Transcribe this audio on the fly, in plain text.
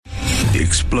The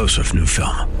explosive new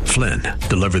film, Flynn,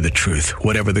 deliver the truth,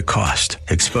 whatever the cost,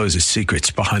 exposes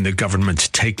secrets behind the government's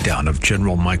takedown of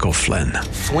General Michael Flynn.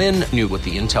 Flynn knew what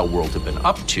the intel world had been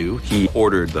up to. He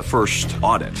ordered the first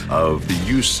audit of the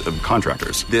use of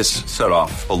contractors. This set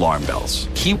off alarm bells.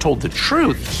 He told the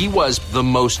truth. He was the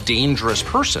most dangerous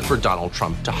person for Donald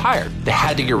Trump to hire. They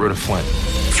had to get rid of Flynn.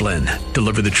 Flynn,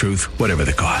 deliver the truth, whatever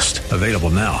the cost. Available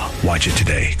now. Watch it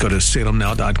today. Go to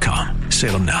salemnow.com.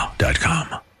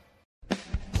 salemnow.com.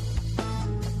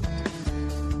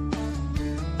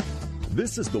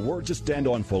 This is the Word to Stand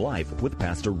On for Life with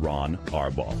Pastor Ron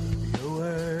Arbaugh. Your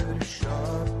word is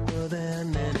sharper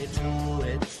than any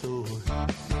two-edged sword,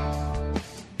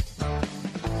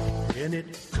 and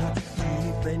it cuts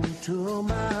deep into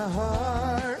my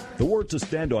heart. The Word to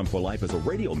Stand On for Life is a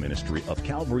radio ministry of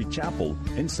Calvary Chapel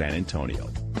in San Antonio.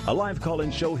 A live call-in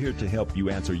show here to help you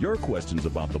answer your questions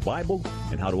about the Bible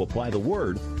and how to apply the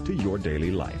Word to your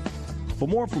daily life. For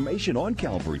more information on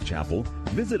Calvary Chapel,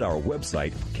 visit our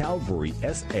website,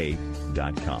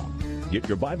 calvarysa.com. Get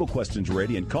your Bible questions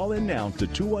ready and call in now to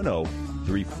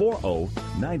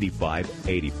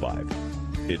 210-340-9585.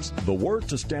 It's The Word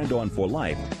to Stand On for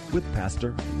Life with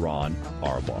Pastor Ron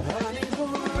Arbaugh.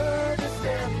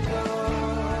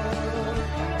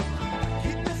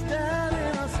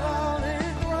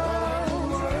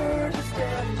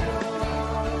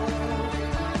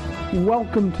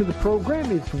 Welcome to the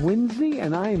program. It's Wednesday,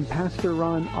 and I am Pastor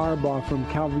Ron Arbaugh from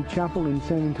Calvary Chapel in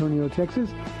San Antonio, Texas.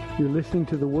 You're listening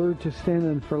to The Word to Stand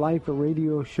On for Life, a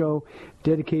radio show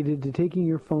dedicated to taking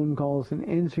your phone calls and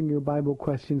answering your Bible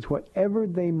questions, whatever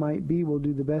they might be. We'll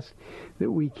do the best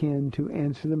that we can to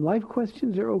answer them. Life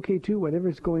questions are okay too.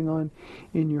 Whatever's going on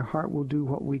in your heart, we'll do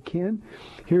what we can.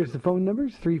 Here's the phone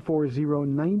numbers,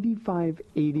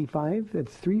 340-9585.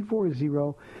 That's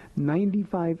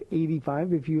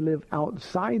 340-9585. If you live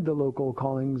outside the local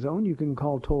calling zone, you can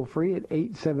call toll-free at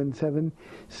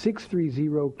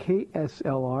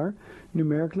 877-630-KSLR.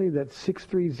 Numerically, that's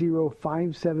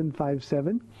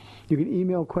 630-5757. You can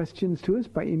email questions to us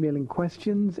by emailing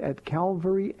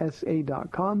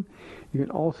questions@calvarysa.com. You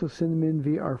can also send them in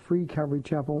via our free Calvary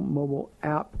Chapel mobile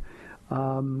app.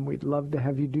 We'd love to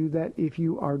have you do that. If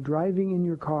you are driving in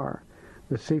your car,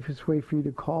 the safest way for you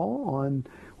to call on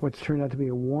what's turned out to be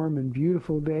a warm and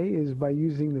beautiful day is by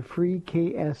using the free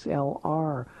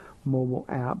KSLR mobile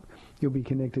app. You'll be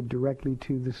connected directly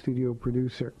to the studio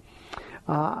producer.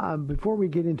 Before we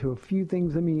get into a few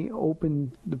things, let me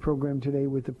open the program today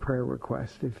with a prayer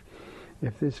request.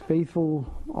 If this faithful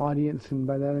audience, and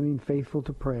by that I mean faithful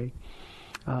to pray,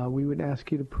 we would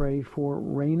ask you to pray for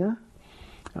Raina.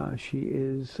 She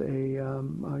is a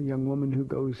young woman who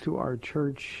goes to our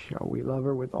church. We love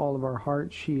her with all of our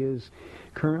heart. She is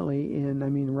currently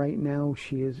right now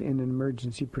she is in an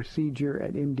emergency procedure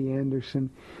at MD Anderson,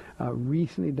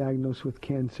 recently diagnosed with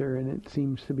cancer, and it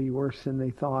seems to be worse than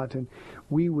they thought. And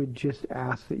we would just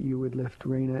ask that you would lift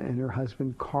Raina and her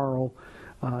husband Carl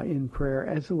in prayer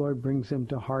as the Lord brings them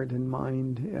to heart and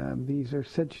mind. These are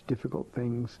such difficult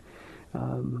things.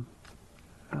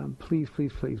 Please, we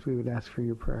would ask for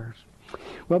your prayers.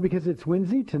 Well, because it's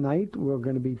Wednesday, tonight I'm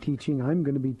going to be teaching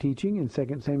in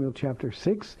 2 Samuel chapter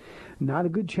 6. Not a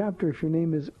good chapter if your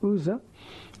name is Uzzah,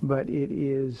 but it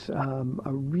is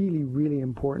a really, really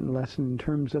important lesson in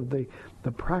terms of the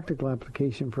practical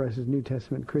application for us as New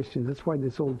Testament Christians. That's why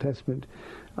this Old Testament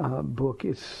book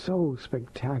is so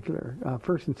spectacular.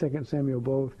 1 and 2 Samuel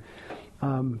both.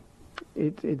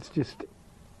 It's just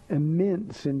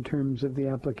immense in terms of the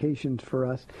applications for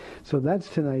us. So that's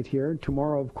tonight here.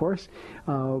 Tomorrow, of course,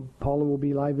 Paula will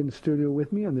be live in the studio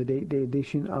with me on the date day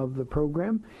edition of the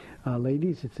program.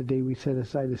 Ladies, it's a day we set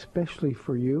aside especially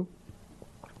for you.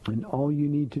 And all you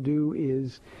need to do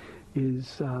is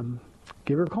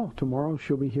give her a call. Tomorrow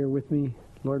she'll be here with me,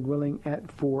 Lord willing, at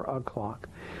 4 o'clock.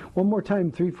 One more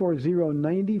time,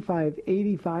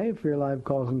 340-9585 for your live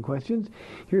calls and questions.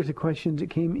 Here's a question that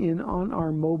came in on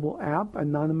our mobile app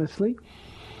anonymously.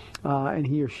 And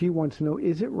he or she wants to know,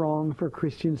 is it wrong for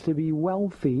Christians to be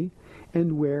wealthy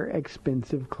and wear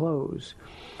expensive clothes?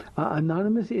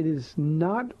 Anonymous, it is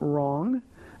not wrong.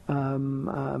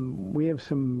 We have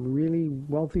some really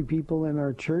wealthy people in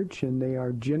our church, and they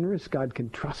are generous. God can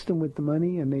trust them with the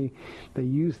money, and they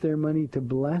use their money to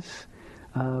bless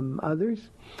others.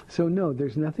 So no,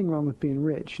 there's nothing wrong with being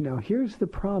rich. Now, here's the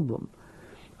problem.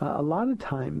 A lot of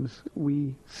times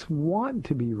we want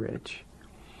to be rich,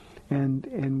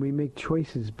 and we make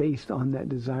choices based on that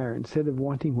desire instead of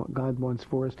wanting what God wants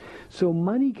for us. So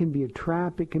money can be a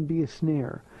trap, it can be a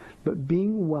snare. But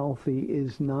being wealthy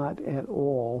is not at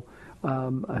all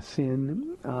a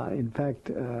sin. In fact,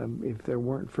 if there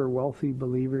weren't for wealthy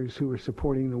believers who were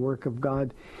supporting the work of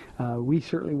God, we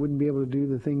certainly wouldn't be able to do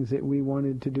the things that we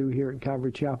wanted to do here at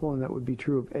Calvary Chapel, and that would be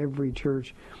true of every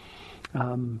church.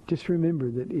 Just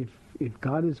remember that if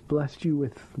God has blessed you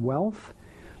with wealth,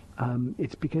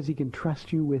 it's because he can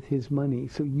trust you with his money,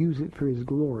 so use it for his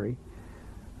glory.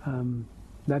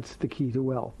 That's the key to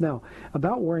wealth. Now,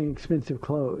 about wearing expensive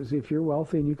clothes, if you're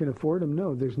wealthy and you can afford them,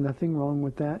 no, there's nothing wrong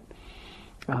with that.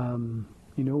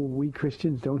 We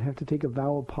Christians don't have to take a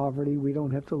vow of poverty. We don't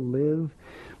have to live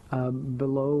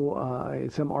below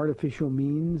some artificial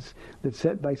means that's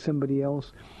set by somebody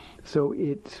else. So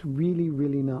it's really,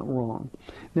 really not wrong.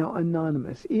 Now,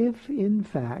 anonymous, if in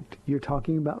fact you're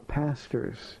talking about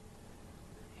pastors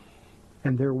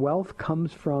and their wealth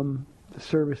comes from the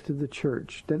service to the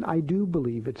church, then I do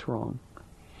believe it's wrong.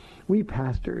 We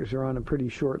pastors are on a pretty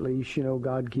short leash.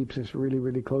 God keeps us really,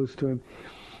 really close to him.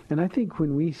 And I think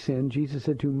when we sin, Jesus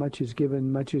said, too much is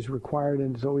given, much is required,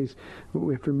 and it's always,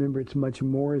 we have to remember, it's much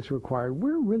more is required.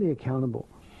 We're really accountable.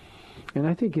 And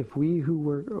I think if we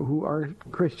who are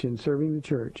Christians serving the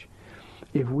church,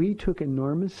 if we took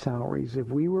enormous salaries, if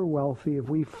we were wealthy, if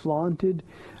we flaunted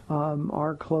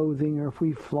our clothing, or if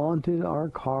we flaunted our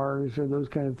cars or those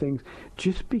kind of things,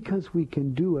 just because we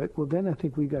can do it, well, then I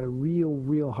think we've got a real,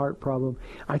 real heart problem.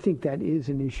 I think that is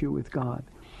an issue with God.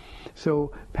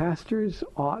 So pastors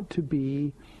ought to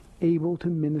be able to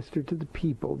minister to the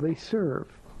people they serve.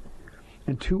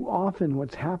 And too often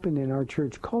what's happened in our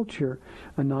church culture,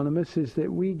 Anonymous, is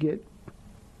that we get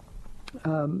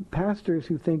pastors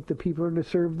who think the people are to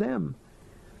serve them.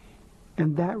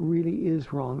 And that really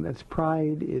is wrong. That's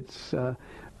pride. It's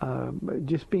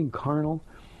just being carnal.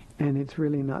 And it's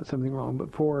really not something wrong.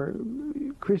 But for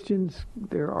Christians,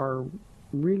 there are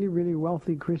really, really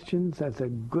wealthy Christians. That's a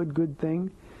good, good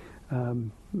thing.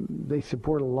 They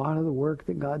support a lot of the work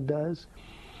that God does.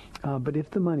 But if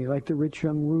the money, like the rich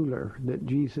young ruler that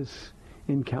Jesus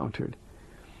encountered,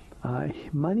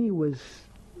 money was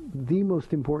the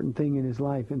most important thing in his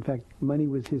life. In fact, money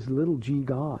was his little g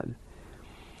God.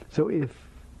 So if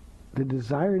the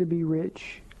desire to be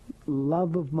rich,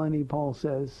 love of money, Paul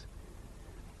says,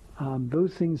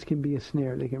 those things can be a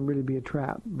snare. They can really be a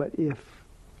trap. But if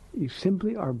you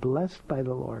simply are blessed by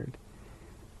the Lord,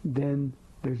 then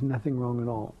there's nothing wrong at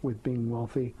all with being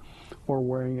wealthy or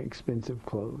wearing expensive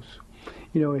clothes.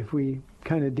 If we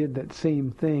kind of did that same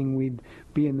thing, we'd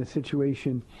be in the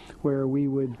situation where we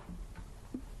would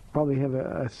probably have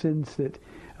a sense that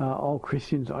all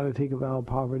Christians ought to take a vow of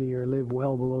poverty or live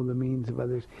well below the means of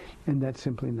others, and that's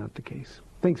simply not the case.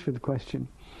 Thanks for the question.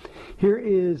 Here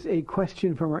is a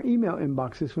question from our email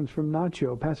inbox. This one's from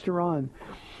Nacho. Pastor Ron,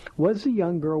 was the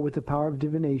young girl with the power of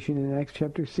divination in Acts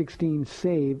chapter 16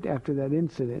 saved after that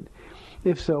incident?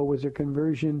 If so, was her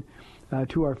conversion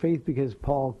to our faith because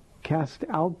Paul cast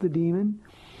out the demon,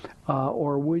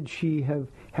 or would she have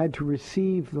had to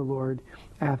receive the Lord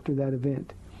after that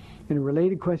event? In a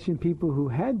related question, people who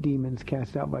had demons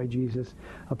cast out by Jesus,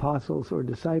 apostles or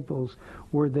disciples,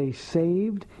 were they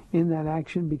saved in that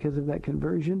action because of that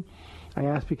conversion? I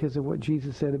ask because of what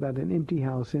Jesus said about an empty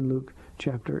house in Luke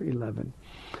chapter 11.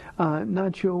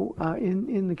 Nacho,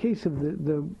 in the case of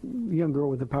the young girl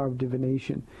with the power of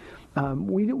divination,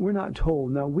 we're not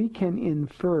told. Now, we can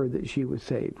infer that she was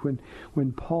saved.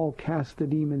 When Paul cast the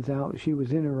demons out, she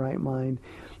was in her right mind.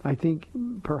 I think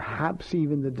perhaps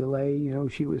even the delay,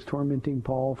 she was tormenting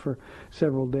Paul for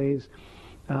several days.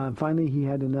 Finally, he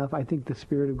had enough. I think the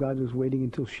Spirit of God was waiting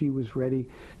until she was ready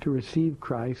to receive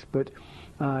Christ. But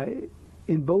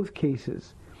in both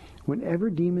cases, whenever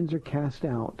demons are cast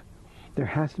out, there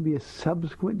has to be a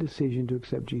subsequent decision to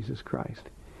accept Jesus Christ.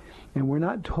 And we're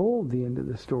not told the end of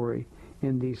the story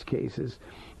in these cases.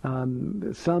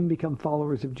 Some become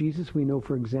followers of Jesus. We know,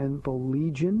 for example,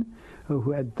 Legion,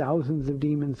 who had thousands of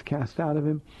demons cast out of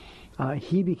him.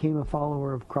 He became a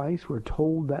follower of Christ. We're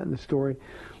told that in the story.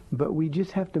 But we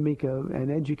just have to make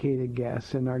an educated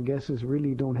guess, and our guesses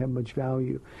really don't have much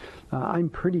value. I'm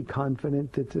pretty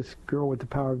confident that this girl with the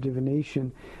power of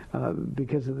divination,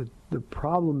 because of the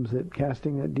problems that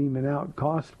casting that demon out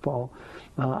cost Paul,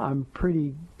 I'm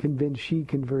pretty convinced she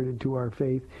converted to our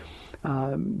faith.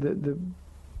 The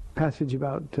passage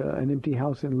about an empty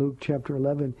house in Luke chapter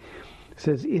 11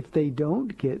 says if they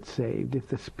don't get saved, if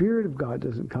the Spirit of God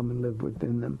doesn't come and live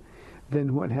within them,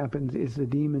 then what happens is the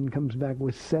demon comes back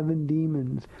with 7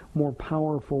 demons more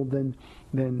powerful than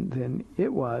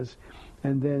it was,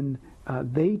 and then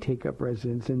they take up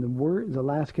residence, and the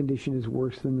last condition is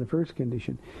worse than the first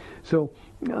condition. So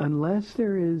unless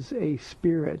there is a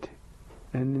spirit,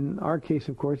 and in our case,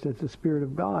 of course, that's the Spirit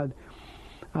of God,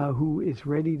 who is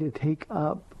ready to take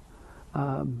up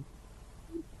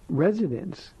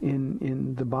residence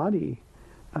in the body,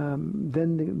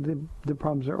 then the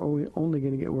problems are only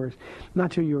going to get worse.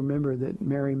 Not sure you remember that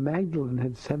Mary Magdalene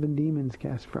had 7 demons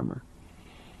cast from her.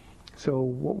 So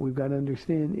what we've got to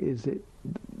understand is that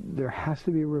there has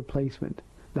to be a replacement.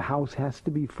 The house has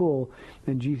to be full,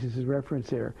 and Jesus' reference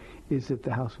there is that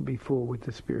the house will be full with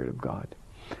the Spirit of God.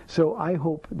 So I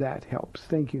hope that helps.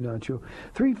 Thank you, Nacho.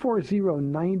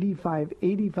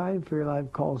 340-9585 for your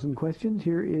live calls and questions.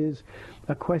 Here is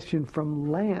a question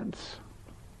from Lance.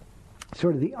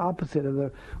 Sort of the opposite of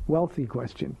the wealthy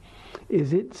question.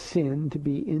 Is it sin to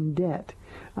be in debt?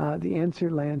 The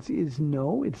answer, Lance, is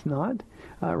no, it's not.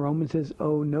 Romans says,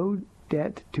 owe no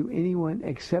debt to anyone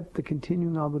except the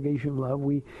continuing obligation of love.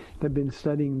 We have been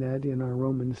studying that in our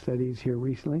Roman studies here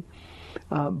recently.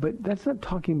 But that's not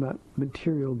talking about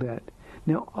material debt.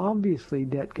 Now, obviously,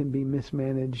 debt can be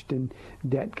mismanaged and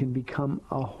debt can become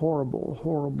a horrible,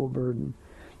 horrible burden.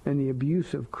 And the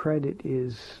abuse of credit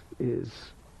is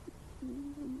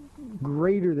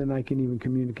greater than I can even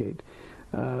communicate.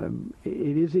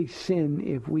 It is a sin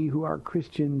if we who are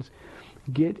Christians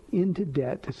get into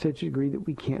debt to such a degree that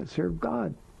we can't serve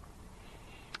God.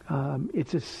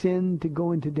 It's a sin to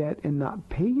go into debt and not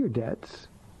pay your debts.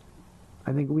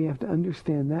 I think we have to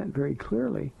understand that very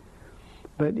clearly.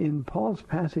 But in Paul's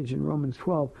passage in Romans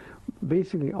 12,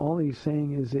 basically all he's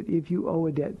saying is that if you owe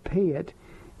a debt, pay it,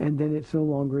 and then it's no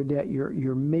longer a debt.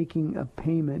 You're making a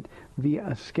payment via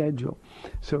a schedule.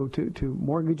 So to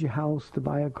mortgage a house, to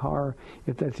buy a car,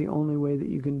 if that's the only way that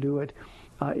you can do it,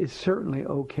 is certainly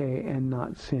okay and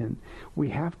not sin. We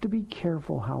have to be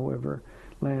careful, however,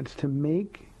 Lance, to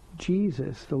make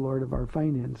Jesus the Lord of our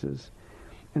finances.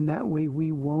 And that way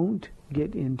we won't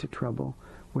get into trouble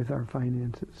with our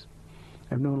finances.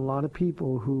 I've known a lot of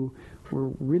people who were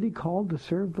really called to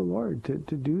serve the Lord, to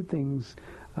do things,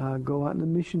 go out in the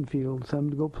mission field, some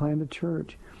to go plant a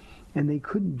church. And they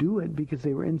couldn't do it because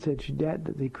they were in such debt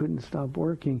that they couldn't stop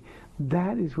working.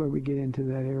 That is where we get into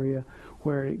that area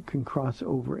where it can cross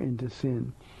over into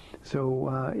sin.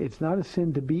 So it's not a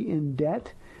sin to be in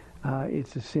debt.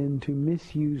 It's a sin to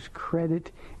misuse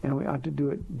credit, and we ought to do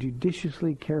it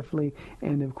judiciously, carefully,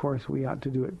 and of course we ought to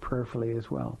do it prayerfully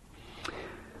as well.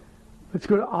 Let's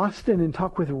go to Austin and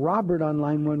talk with Robert on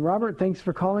line 1. Robert, thanks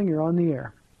for calling. You're on the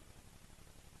air.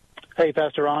 Hey,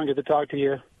 Pastor Ron, good to talk to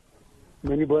you.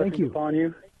 Many blessings upon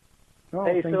you. Oh,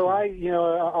 hey, so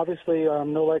obviously,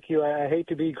 no, like you, I hate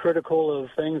to be critical of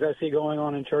things I see going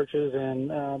on in churches, and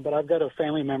but I've got a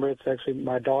family member. It's actually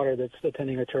my daughter that's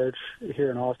attending a church here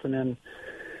in Austin, and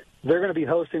they're going to be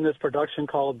hosting this production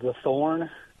called The Thorn.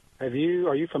 Are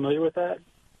you familiar with that?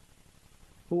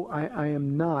 Oh, I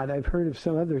am not. I've heard of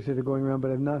some others that are going around,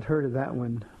 but I've not heard of that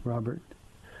one, Robert.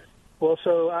 Well,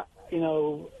 so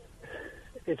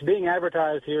it's being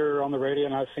advertised here on the radio,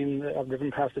 and I've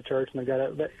driven past the church, and they've got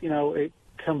it. But it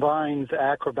combines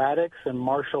acrobatics and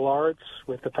martial arts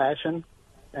with the passion,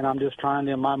 and I'm just trying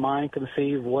to, in my mind,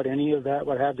 conceive what any of that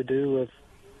would have to do with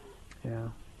the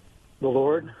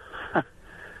Lord.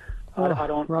 I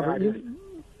don't, Robert.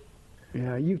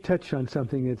 You've touched on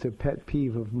something that's a pet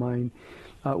peeve of mine.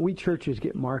 We churches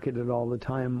get marketed all the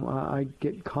time. I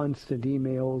get constant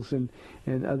emails and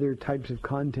other types of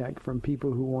contact from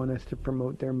people who want us to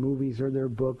promote their movies or their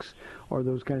books or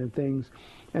those kind of things.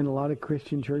 And a lot of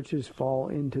Christian churches fall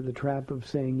into the trap of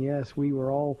saying, yes, we were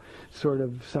all sort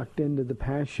of sucked into the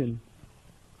passion.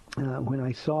 When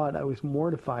I saw it, I was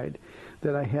mortified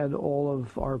that I had all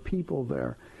of our people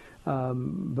there.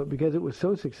 But because it was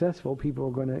so successful,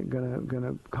 people were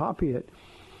gonna copy it.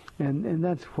 And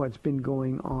that's what's been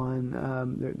going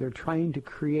on. They're trying to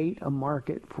create a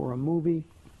market for a movie.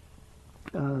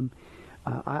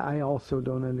 I also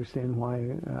don't understand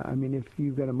why. I mean, if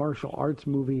you've got a martial arts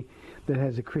movie that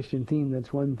has a Christian theme,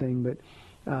 that's one thing. But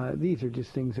these are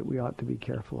just things that we ought to be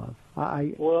careful of.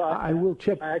 I will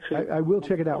check. I will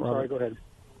check it out, Robert. Sorry, go ahead.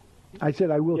 I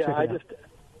said I will check it out.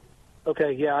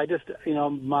 Okay, yeah,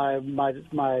 my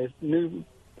new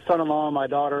son-in-law and my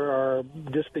daughter are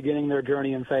just beginning their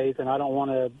journey in faith, and I don't want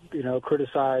to,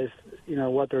 criticize,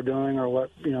 what they're doing or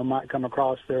what, might come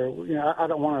across there. I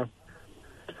don't want to,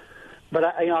 but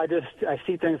I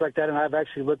see things like that, and I've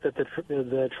actually looked at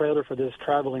the trailer for this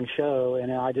traveling show,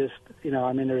 and I just,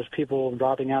 there's people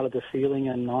dropping out of the ceiling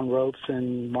and on ropes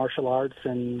and martial arts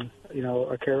and,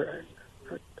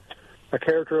 a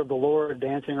character of the Lord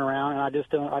dancing around, and I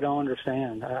don't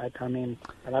understand. I mean,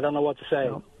 and I don't know what to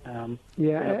say.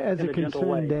 As a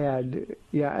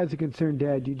concerned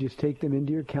dad, you just take them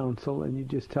into your counsel and you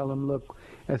just tell them, look,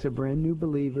 as a brand new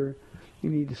believer, you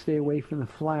need to stay away from the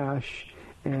flash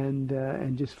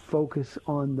and just focus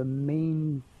on the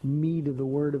main meat of the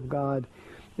Word of God,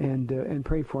 and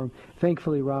pray for him.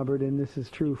 Thankfully, Robert, and this is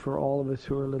true for all of us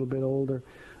who are a little bit older,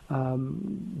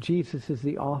 Jesus is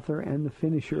the author and the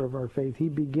finisher of our faith. He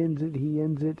begins it, he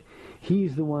ends it.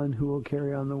 He's the one who will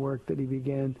carry on the work that he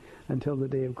began until the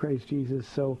day of Christ Jesus.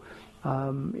 So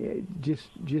just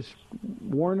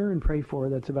warn her and pray for her.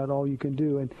 That's about all you can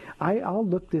do. And I'll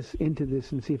look into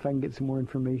this and see if I can get some more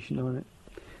information on it.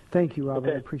 Thank you, Robert.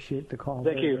 Okay. I appreciate the call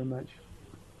Thank you very much.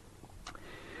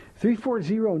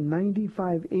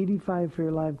 340-9585 for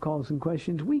your live calls and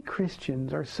questions. We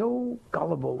Christians are so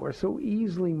gullible. We're so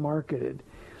easily marketed.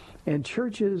 And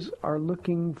churches are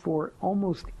looking for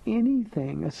almost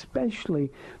anything, especially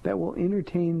that will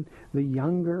entertain the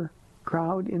younger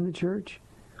crowd in the church.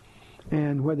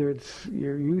 And whether it's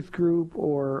your youth group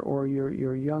or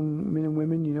your young men and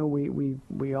women, you know,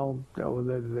 we all,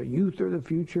 the youth are the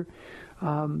future.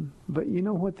 But you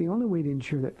know what? The only way to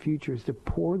ensure that future is to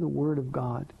pour the Word of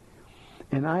God.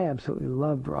 And I absolutely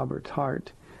loved Robert's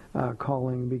heart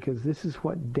calling, because this is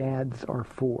what dads are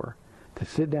for, to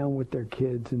sit down with their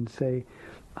kids and say,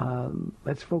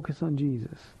 let's focus on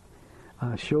Jesus.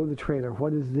 Show the trailer.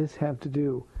 What does this have to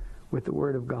do with the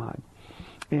Word of God?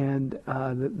 And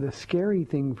the scary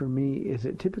thing for me is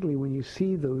that typically when you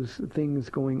see those things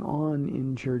going on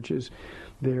in churches,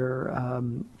 they're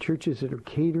churches that are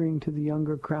catering to the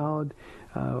younger crowd.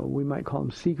 We might call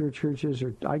them seeker churches,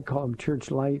 or I'd call them church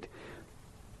light,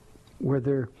 where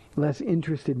they're less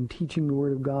interested in teaching the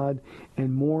Word of God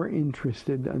and more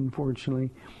interested, unfortunately,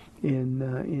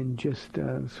 in just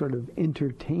sort of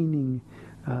entertaining,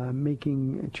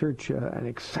 making church an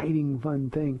exciting,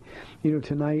 fun thing. You know,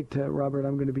 tonight, Robert,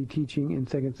 I'm going to be teaching in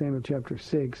 2 Samuel chapter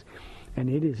 6, and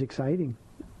it is exciting,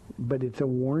 but it's a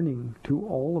warning to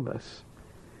all of us.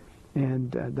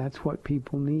 And that's what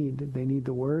people need. They need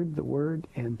the Word,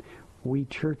 and we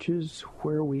churches,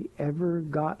 where we ever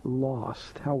got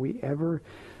lost, how we ever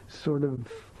sort of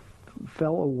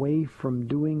fell away from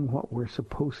doing what we're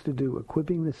supposed to do,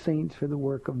 equipping the saints for the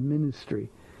work of ministry.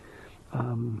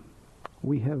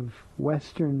 We have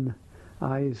westernized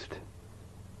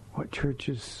what church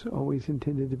is always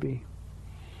intended to be.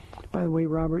 By the way,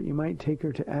 Robert, you might take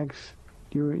her to Acts,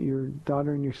 your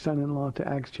daughter and your son-in-law, to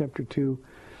Acts chapter 2,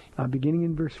 beginning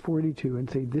in verse 42, and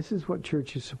say, this is what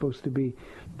church is supposed to be.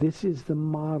 This is the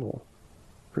model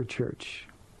for church.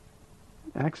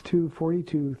 Acts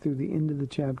 2:42 through the end of the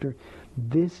chapter.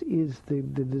 This is the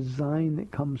design that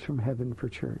comes from heaven for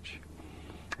church.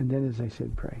 And then, as I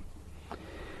said, pray.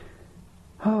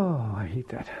 Oh, I hate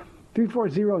that.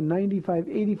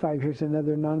 340-9585. Here's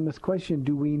another anonymous question.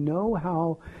 Do we know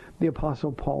how the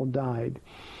Apostle Paul died?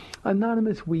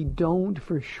 Anonymous, we don't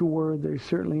for sure. There's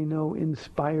certainly no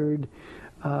inspired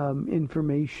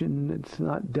information that's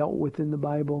not dealt with in the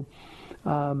Bible.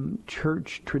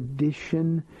 Church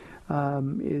tradition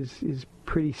is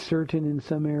pretty certain in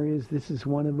some areas. This is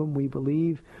one of them. We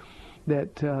believe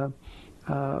that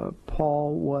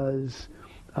Paul was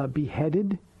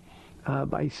beheaded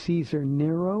by Caesar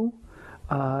Nero,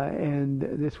 and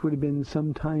this would have been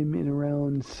sometime in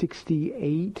around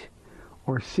 68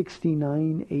 or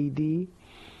 69 A.D.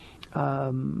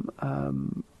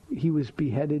 He was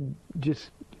beheaded just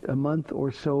a month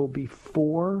or so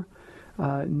before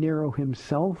Nero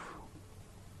himself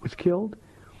was killed.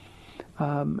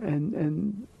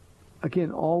 And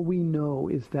again, all we know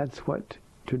is that's what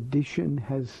tradition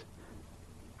has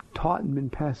taught and been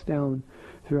passed down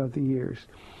throughout the years.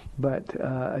 But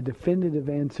a definitive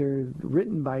answer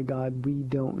written by God, we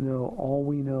don't know. All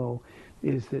we know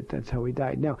is that that's how he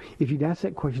died. Now, if you'd ask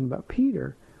that question about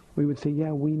Peter, we would say,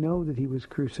 yeah, we know that he was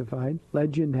crucified.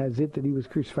 Legend has it that he was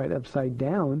crucified upside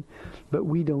down, but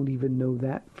we don't even know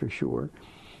that for sure.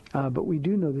 But we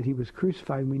do know that he was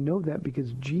crucified, and we know that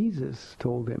because Jesus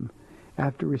told him.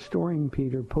 After restoring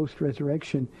Peter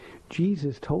post-resurrection,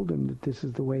 Jesus told him that this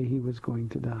is the way he was going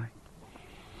to die.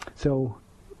 So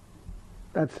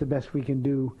that's the best we can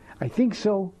do. I think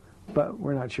so, but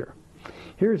we're not sure.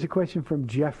 Here's a question from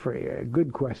Jeffrey, a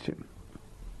good question.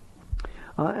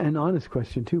 An honest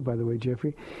question too, by the way,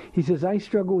 Jeffrey. He says, I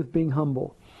struggle with being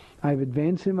humble. I've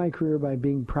advanced in my career by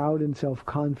being proud and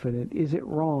self-confident. Is it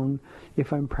wrong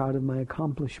if I'm proud of my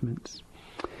accomplishments?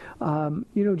 You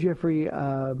know, Jeffrey,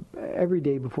 every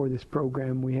day before this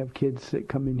program, we have kids that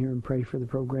come in here and pray for the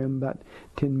program. About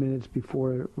 10 minutes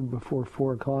before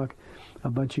 4 o'clock, a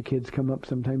bunch of kids come up.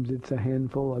 Sometimes it's a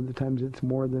handful. Other times it's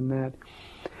more than that.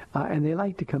 And they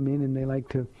like to come in and they like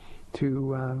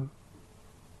to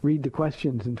read the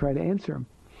questions and try to answer them.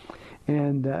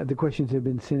 And the questions have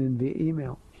been sent in via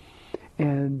email.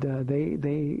 And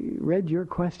they read your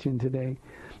question today.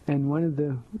 And one of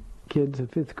the kids, a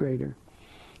fifth grader,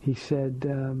 he said,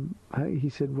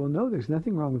 well, no, there's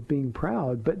nothing wrong with being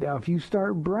proud, but now if you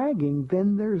start bragging,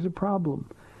 then there's a problem.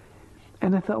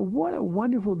 And I thought, what a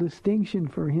wonderful distinction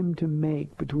for him to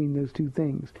make between those two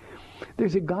things.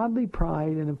 There's a godly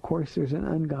pride, and of course there's an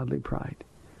ungodly pride.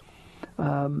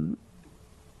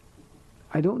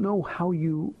 I don't know how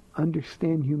you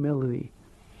understand humility,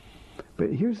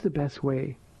 but here's the best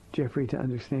way, Jeffrey, to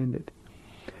understand it.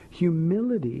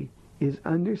 Humility is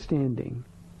understanding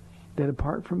that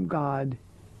apart from God,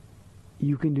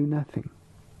 you can do nothing.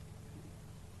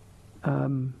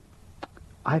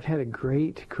 I've had a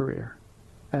great career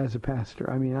as a pastor.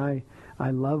 I mean, I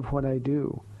love what I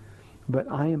do, but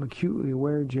I am acutely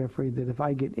aware, Jeffrey, that if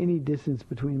I get any distance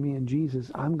between me and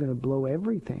Jesus, I'm going to blow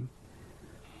everything.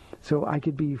 So I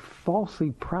could be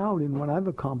falsely proud in what I've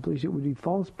accomplished. It would be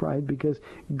false pride because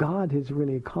God has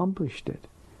really accomplished it.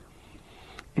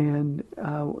 And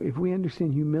if we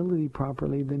understand humility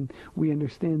properly, then we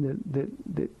understand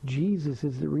that Jesus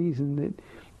is the reason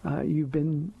that you've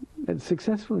been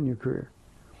successful in your career.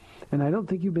 And I don't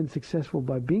think you've been successful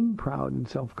by being proud and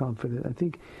self-confident. I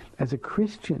think as a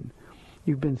Christian,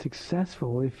 you've been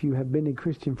successful if you have been a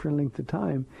Christian for a length of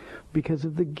time because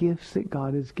of the gifts that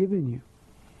God has given you.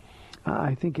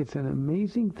 I think it's an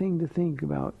amazing thing to think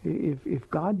about. If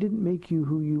God didn't make you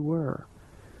who you were,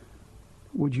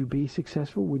 would you be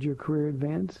successful? Would your career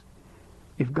advance?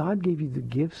 If God gave you the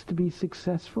gifts to be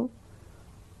successful,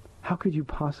 how could you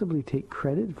possibly take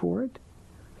credit for it?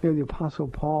 You know, the Apostle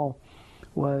Paul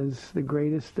was the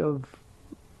greatest of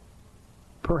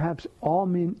perhaps all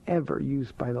men ever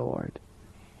used by the Lord.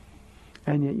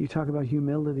 And yet you talk about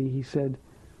humility, he said,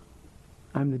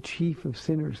 I'm the chief of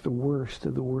sinners, the worst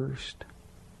of the worst.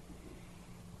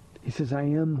 He says, I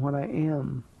am what I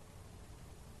am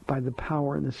by the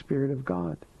power and the Spirit of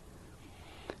God.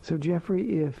 So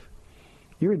Jeffrey, if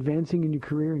you're advancing in your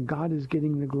career and God is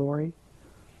getting the glory,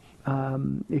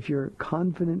 if your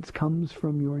confidence comes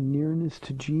from your nearness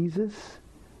to Jesus,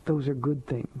 those are good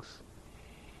things.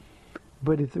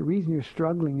 But if the reason you're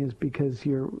struggling is because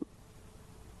you're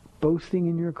boasting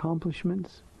in your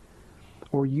accomplishments,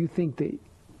 or you think that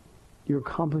your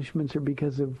accomplishments are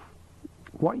because of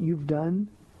what you've done,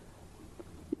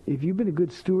 if you've been a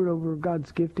good steward over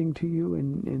God's gifting to you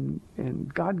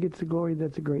and God gets the glory,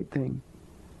 that's a great thing.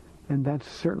 And that's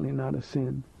certainly not a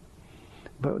sin.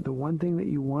 But the one thing that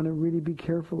you want to really be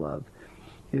careful of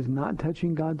is not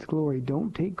touching God's glory.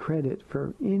 Don't take credit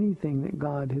for anything that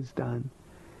God has done.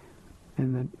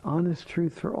 And the honest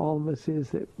truth for all of us is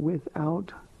that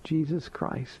without Jesus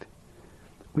Christ,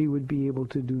 we would be able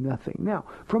to do nothing. Now,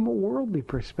 from a worldly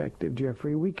perspective,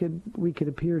 Jeffrey, we could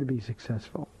appear to be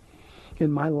successful.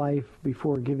 In my life,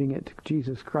 before giving it to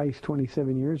Jesus Christ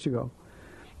 27 years ago,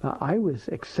 I was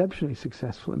exceptionally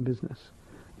successful in business.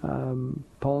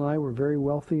 Paul and I were very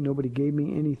wealthy. Nobody gave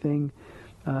me anything.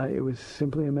 It was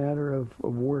simply a matter of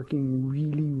working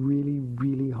really, really,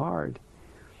 really hard.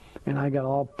 And I got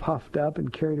all puffed up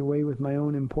and carried away with my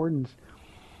own importance.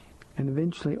 And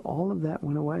eventually all of that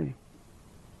went away.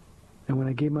 And when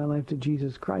I gave my life to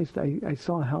Jesus Christ, I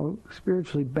saw how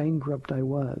spiritually bankrupt I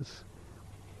was.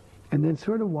 And then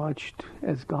sort of watched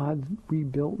as God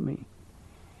rebuilt me.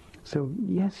 So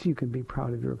yes, you can be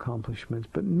proud of your accomplishments,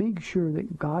 but make sure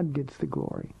that God gets the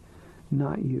glory,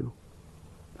 not you.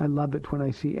 I love it when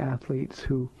I see athletes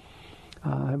who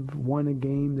have won a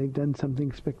game, they've done something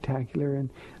spectacular, and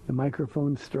the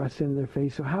microphone's thrust into their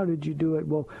face. So how did you do it?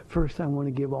 Well, first I want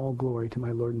to give all glory to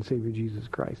my Lord and Savior Jesus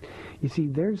Christ. You see,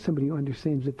 there's somebody who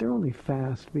understands that they're only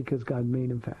fast because God made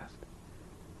them fast.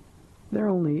 They're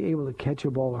only able to catch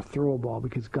a ball or throw a ball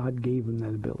because God gave them that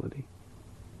ability.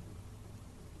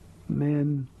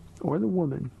 Man or the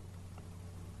woman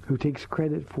who takes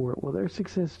credit for it, well, their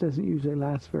success doesn't usually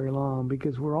last very long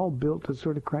because we're all built to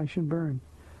sort of crash and burn.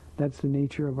 That's the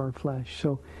nature of our flesh.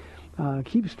 So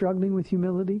keep struggling with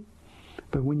humility,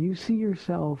 but when you see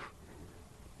yourself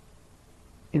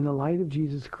in the light of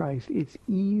Jesus Christ, it's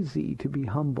easy to be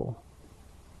humble.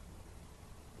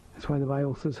 That's why the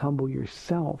Bible says humble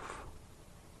yourself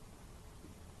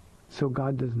so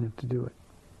God doesn't have to do it.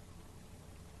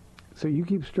 So you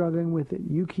keep struggling with it.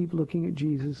 You keep looking at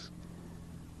Jesus.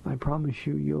 I promise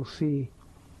you, you'll see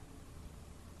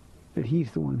that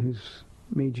he's the one who's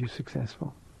made you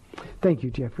successful. Thank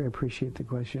you, Jeffrey. I appreciate the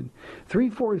question.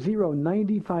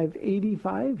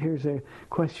 340-9585. Here's a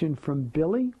question from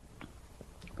Billy.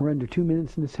 We're under 2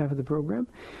 minutes in this half of the program.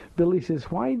 Billy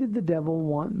says, why did the devil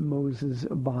want Moses'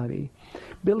 body?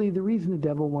 Billy, the reason the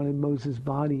devil wanted Moses'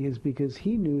 body is because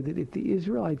he knew that if the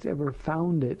Israelites ever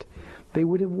found it, they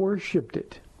would have worshipped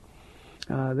it.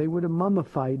 They would have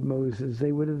mummified Moses.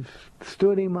 They would have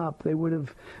stood him up. They would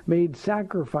have made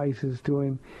sacrifices to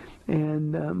him.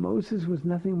 And Moses was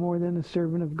nothing more than a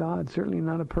servant of God, certainly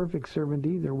not a perfect servant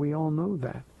either. We all know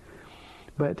that.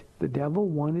 But the devil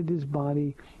wanted his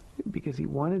body because he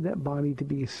wanted that body to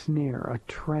be a snare, a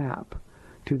trap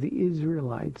to the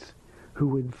Israelites who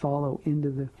would follow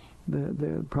into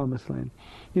the promised land.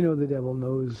 You know, the devil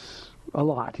knows a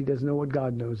lot. He doesn't know what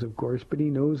God knows, of course, but he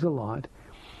knows a lot.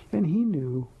 And he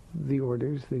knew the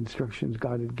orders, the instructions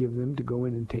God had given them to go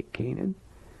in and take Canaan.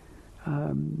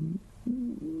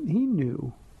 He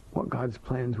knew what God's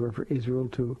plans were for Israel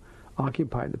to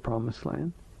occupy the promised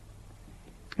land.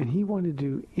 And he wanted to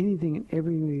do anything and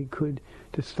everything he could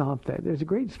to stop that. There's a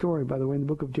great story, by the way, in the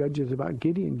book of Judges about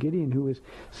Gideon. Gideon, who was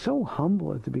so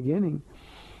humble at the beginning,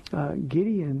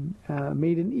 Gideon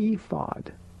made an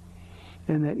ephod.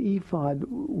 And that ephod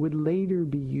would later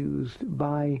be used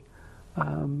by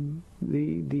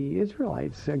the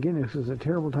Israelites. Again, this was a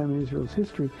terrible time in Israel's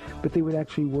history, but they would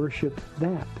actually worship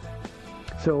that.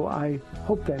 So I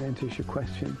hope that answers your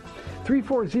question.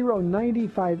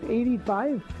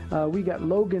 340-9585. We got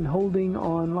Logan holding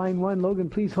on line 1. Logan,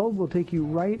 please hold. We'll take you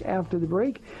right after the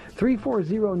break.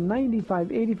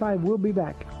 340-9585. We'll be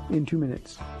back in 2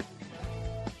 minutes.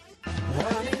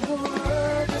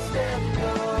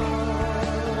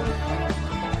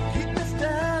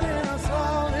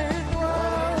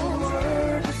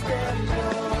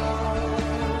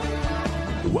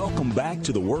 Welcome back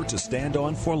to the Word to Stand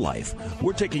On for Life.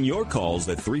 We're taking your calls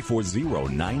at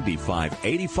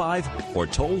 340-9585 or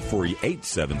toll-free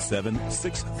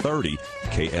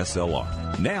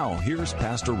 877-630-KSLR. Now, here's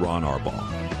Pastor Ron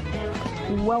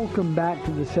Arbaugh. Welcome back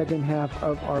to the second half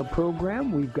of our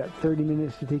program. We've got 30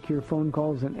 minutes to take your phone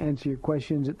calls and answer your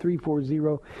questions at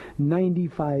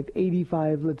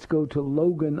 340-9585. Let's go to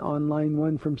Logan on line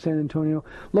 1 from San Antonio.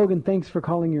 Logan, thanks for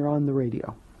calling. You're on the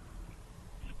radio.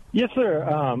 Yes, sir.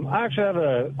 I actually have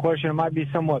a question. It might be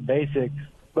somewhat basic,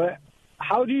 but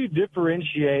how do you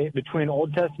differentiate between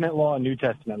Old Testament law and New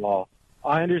Testament law?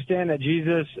 I understand that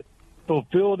Jesus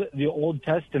fulfilled the Old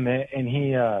Testament, and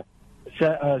he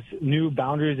set us new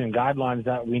boundaries and guidelines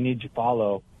that we need to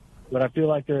follow. But I feel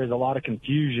like there is a lot of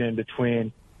confusion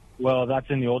between, well, that's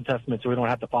in the Old Testament, so we don't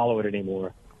have to follow it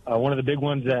anymore. One of the big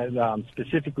ones that I'm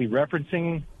specifically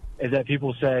referencing is that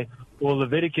people say, well,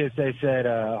 Leviticus, they said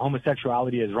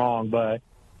homosexuality is wrong, but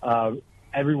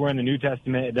everywhere in the New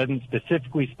Testament, it doesn't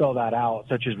specifically spell that out,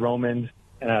 such as Romans,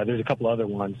 and there's a couple other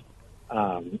ones.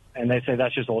 And they say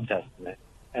that's just Old Testament.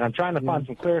 And I'm trying to find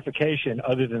some clarification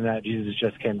other than that Jesus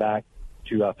just came back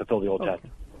to fulfill the Old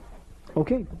Testament.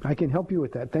 Okay, I can help you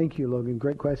with that. Thank you, Logan.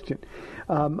 Great question.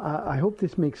 I hope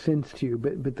this makes sense to you,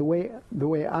 but the way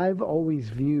I've always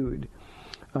viewed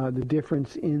the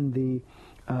difference in the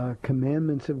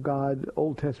commandments of God,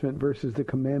 Old Testament versus the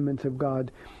commandments of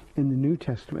God in the New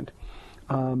Testament.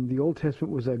 The Old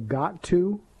Testament was a got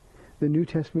to. The New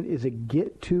Testament is a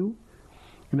get to.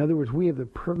 In other words, we have the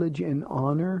privilege and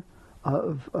honor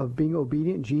of being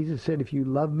obedient. Jesus said, if you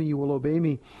love me, you will obey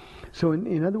me. So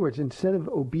in other words, instead of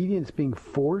obedience being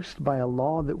forced by a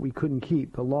law that we couldn't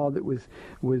keep, a law that was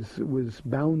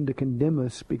bound to condemn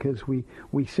us because we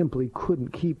simply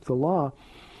couldn't keep the law,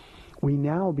 we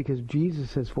now, because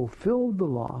Jesus has fulfilled the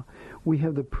law, we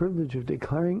have the privilege of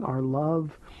declaring our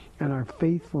love and our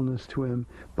faithfulness to him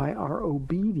by our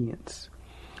obedience.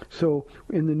 So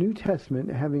in the New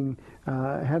Testament, having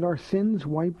had our sins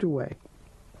wiped away,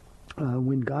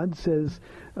 when God says,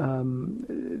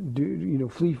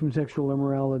 flee from sexual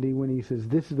immorality, when he says,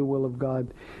 this is the will of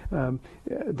God,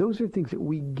 those are things that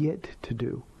we get to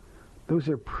do. Those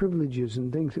are privileges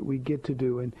and things that we get to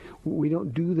do, and we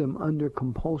don't do them under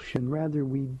compulsion. Rather,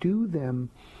 we do them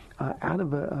out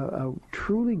of a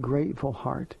truly grateful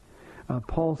heart.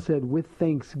 Paul said, with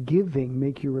thanksgiving,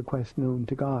 make your request known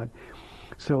to God.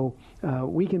 So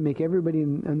we can make everybody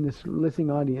in this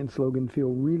listening audience, Logan,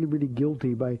 feel really, really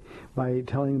guilty by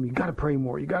telling them, you got to pray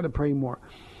more, you got to pray more.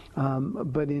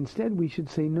 But instead, we should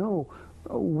say, no,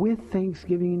 with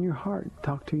thanksgiving in your heart,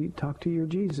 talk to your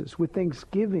Jesus. With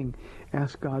thanksgiving,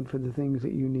 ask God for the things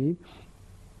that you need.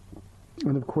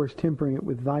 And of course, tempering it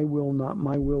with thy will, not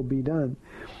my will, be done.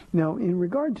 Now, in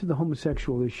regard to the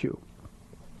homosexual issue,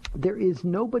 there is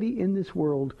nobody in this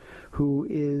world who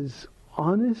is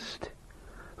honest,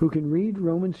 who can read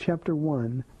Romans chapter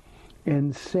 1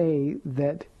 and say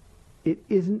that it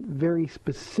isn't very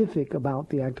specific about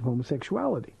the act of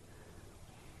homosexuality.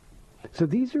 So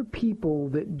these are people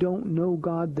that don't know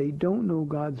God, they don't know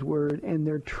God's word, and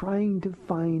they're trying to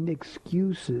find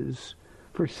excuses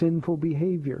for sinful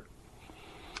behavior.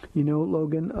 You know,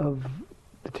 Logan, of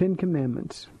The 10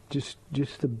 Commandments, just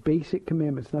the basic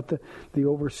commandments, not the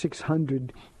over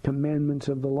 600 commandments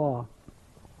of the law.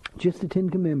 Just the 10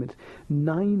 Commandments.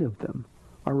 9 of them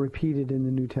are repeated in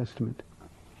the New Testament.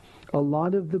 A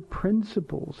lot of the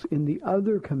principles in the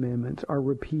other commandments are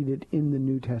repeated in the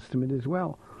New Testament as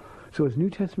well. So as New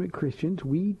Testament Christians,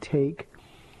 we take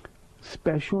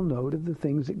special note of the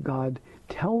things that God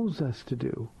tells us to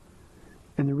do.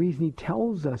 And the reason he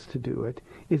tells us to do it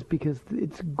is because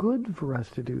it's good for us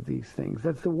to do these things.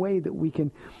 That's the way that we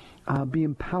can be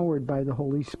empowered by the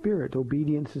Holy Spirit.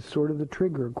 Obedience is sort of the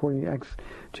trigger, according to Acts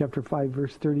chapter 5,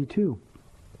 verse 32,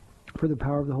 for the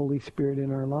power of the Holy Spirit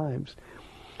in our lives.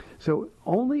 So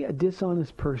only a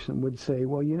dishonest person would say,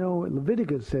 well,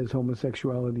 Leviticus says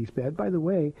homosexuality is bad. By the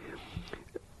way,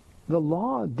 the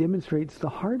law demonstrates the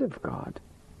heart of God,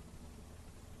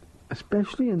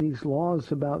 especially in these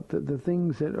laws about the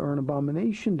things that are an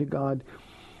abomination to God.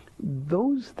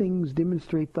 Those things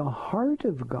demonstrate the heart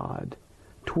of God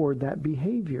toward that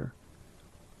behavior.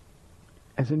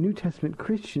 As a New Testament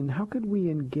Christian, how could we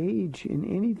engage in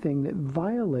anything that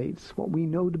violates what we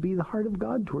know to be the heart of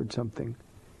God toward something?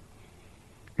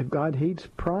 If God hates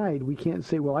pride, we can't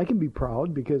say, well, I can be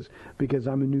proud because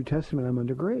I'm a New Testament, I'm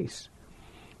under grace.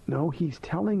 No, he's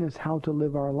telling us how to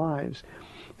live our lives.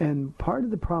 And part of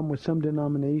the problem with some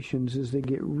denominations is they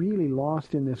get really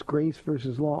lost in this grace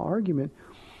versus law argument.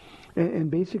 And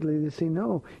basically they say,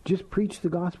 no, just preach the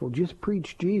gospel, just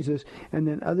preach Jesus, and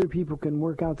then other people can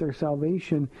work out their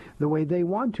salvation the way they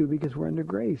want to because we're under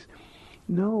grace.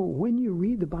 No, when you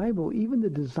read the Bible, even the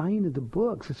design of the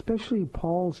books, especially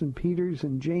Paul's and Peter's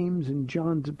and James and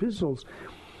John's epistles,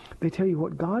 they tell you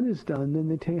what God has done, then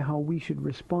they tell you how we should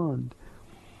respond.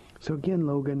 So again,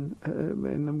 Logan,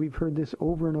 and we've heard this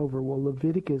over and over, well,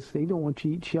 Leviticus, they don't want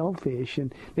you to eat shellfish,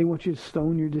 and they want you to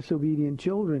stone your disobedient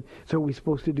children, so we're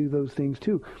supposed to do those things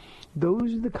too.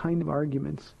 Those are the kind of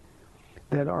arguments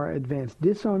that are advanced.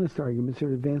 Dishonest arguments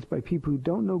are advanced by people who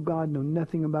don't know God, know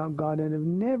nothing about God, and have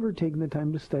never taken the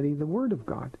time to study the Word of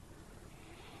God.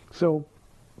 So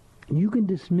you can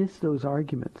dismiss those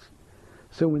arguments.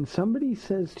 So when somebody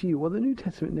says to you, well, the New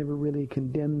Testament never really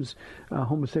condemns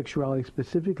homosexuality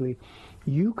specifically,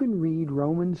 you can read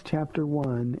Romans chapter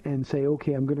 1 and say,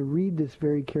 okay, I'm going to read this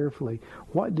very carefully.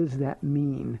 What does that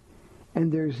mean? And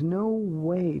there's no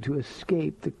way to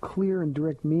escape the clear and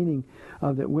direct meaning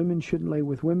of that women shouldn't lay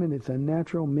with women. It's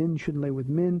unnatural. Men shouldn't lay with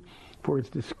men, for it's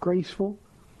disgraceful.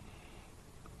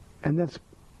 And that's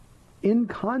in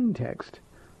context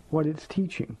what it's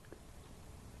teaching.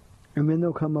 And then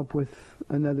they'll come up with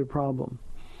another problem.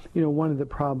 One of the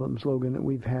problems, Logan, that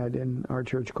we've had in our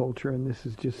church culture, and this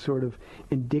is just sort of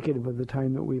indicative of the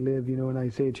time that we live, in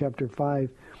Isaiah chapter 5,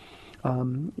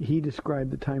 he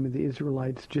described the time of the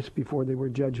Israelites just before they were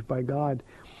judged by God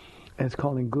as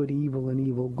calling good evil and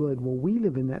evil good. Well, we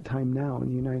live in that time now in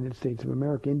the United States of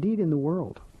America, indeed in the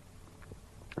world.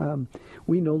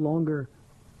 We no longer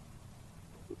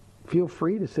feel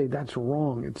free to say that's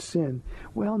wrong, it's sin.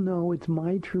 Well, no, it's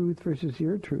my truth versus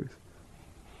your truth.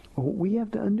 What we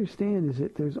have to understand is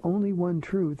that there's only one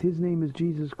truth. His name is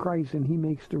Jesus Christ, and he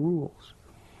makes the rules.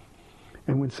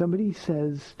 And when somebody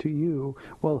says to you,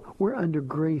 well, we're under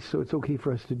grace, so it's okay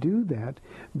for us to do that,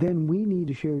 then we need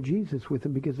to share Jesus with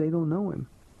them because they don't know him.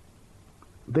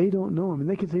 They don't know him. And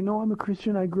they can say, no, I'm a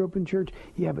Christian, I grew up in church.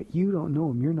 Yeah, but you don't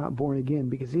know him. You're not born again.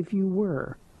 Because if you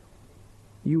were,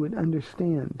 you would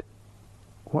understand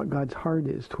what God's heart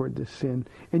is toward this sin.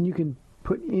 And you can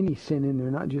put any sin in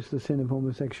there, not just the sin of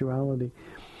homosexuality.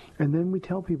 And then we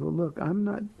tell people, look, I'm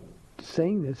not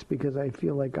saying this because I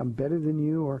feel like I'm better than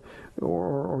you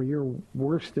or you're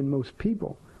worse than most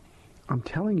people. I'm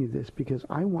telling you this because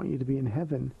I want you to be in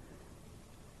heaven.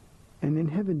 And in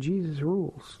heaven, Jesus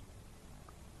rules.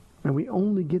 And we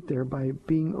only get there by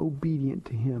being obedient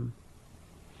to him.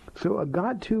 So a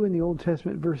got to in the Old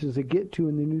Testament versus a get to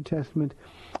in the New Testament.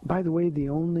 By the way, the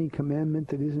only commandment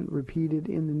that isn't repeated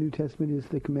in the New Testament is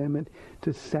the commandment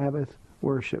to Sabbath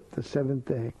worship, the seventh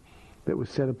day that was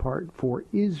set apart for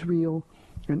Israel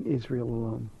and Israel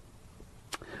alone.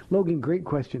 Logan, great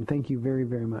question. Thank you very,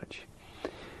 very much.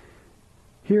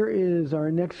 Here is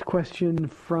our next question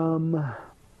from,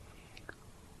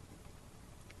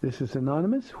 this is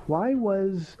anonymous. Why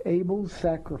was Abel's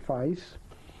sacrifice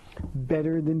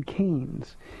better than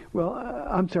Cain's? Well,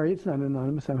 I'm sorry, it's not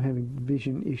anonymous. I'm having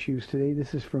vision issues today.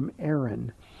 This is from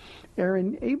Aaron.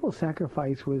 Aaron, Abel's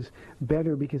sacrifice was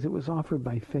better because it was offered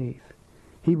by faith.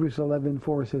 Hebrews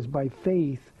 11:4 says, by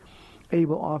faith,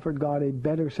 Abel offered God a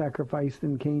better sacrifice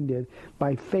than Cain did.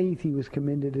 By faith, he was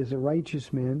commended as a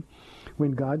righteous man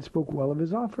when God spoke well of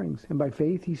his offerings. And by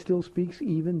faith, he still speaks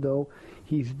even though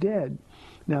he's dead.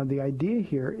 Now, the idea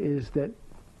here is that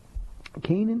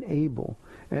Cain and Abel,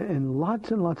 and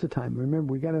lots of time.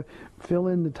 Remember, we got to fill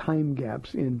in the time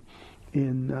gaps in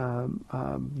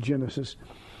Genesis.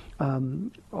 A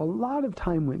lot of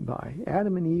time went by.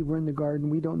 Adam and Eve were in the garden.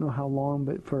 We don't know how long,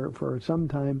 but for some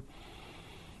time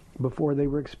before they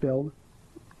were expelled,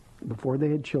 before they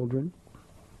had children.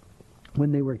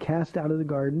 When they were cast out of the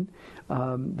garden,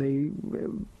 they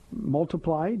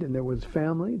multiplied and there was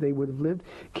family. They would have lived.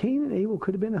 Cain and Abel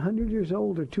could have been 100 years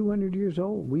old or 200 years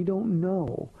old. We don't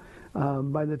know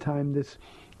by the time this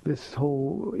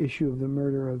whole issue of the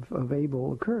murder of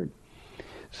Abel occurred.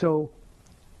 So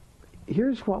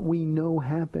here's what we know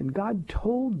happened. God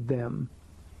told them,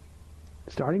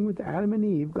 starting with Adam and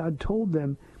Eve, God told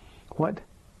them what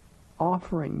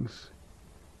offerings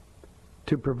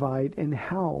to provide and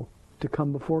how to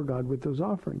come before God with those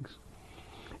offerings.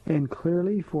 And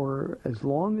clearly, for as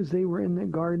long as they were in the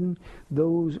garden,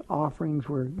 those offerings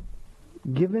were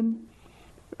given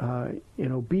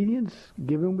in obedience,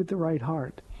 given with the right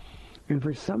heart. And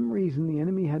for some reason, the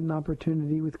enemy had an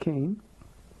opportunity with Cain.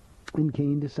 And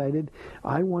Cain decided,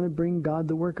 I want to bring God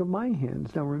the work of my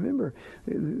hands. Now remember,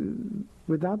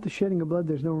 without the shedding of blood,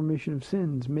 there's no remission of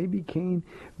sins. Maybe Cain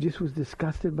just was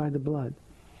disgusted by the blood.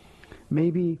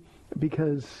 Maybe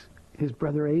because his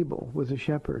brother Abel was a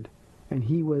shepherd and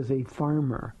he was a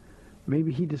farmer.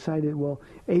 Maybe he decided, well,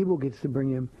 Abel gets to bring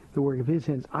him the work of his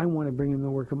hands. I want to bring him the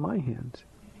work of my hands.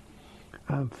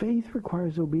 Faith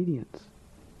requires obedience.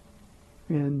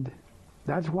 And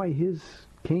that's why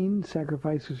Cain's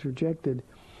sacrifice was rejected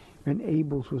and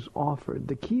Abel's was offered.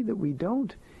 The key that we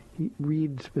don't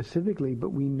read specifically, but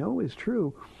we know is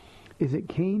true, is that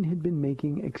Cain had been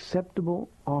making acceptable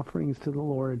offerings to the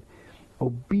Lord,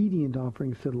 obedient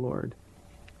offerings to the Lord.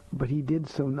 But he did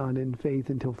so not in faith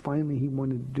until finally he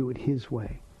wanted to do it his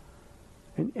way.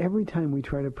 And every time we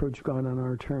try to approach God on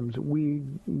our terms, we're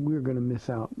going to miss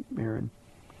out, Aaron.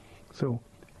 So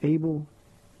Abel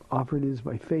offered his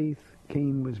by faith.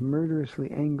 Cain was murderously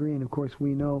angry, and of course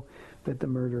we know that the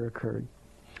murder occurred.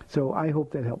 So I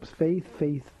hope that helps. Faith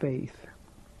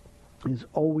is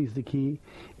always the key.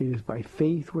 It is by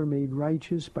faith we're made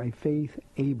righteous. By faith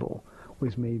Abel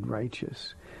was made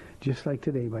righteous. Just like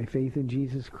today, by faith in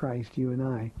Jesus Christ, you and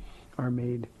I are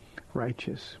made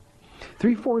righteous.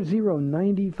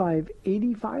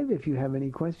 340-9585 if you have any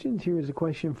questions. Here is a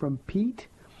question from Pete.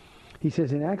 He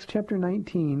says, in Acts chapter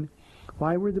 19,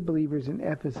 why were the believers in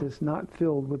Ephesus not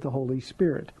filled with the Holy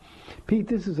Spirit? Pete,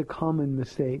 this is a common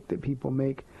mistake that people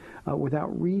make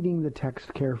without reading the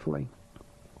text carefully.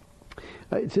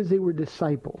 It says they were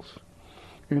disciples.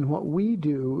 And what we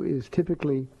do is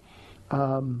typically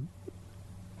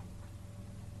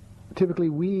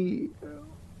we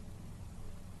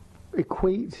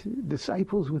equate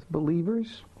disciples with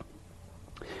believers,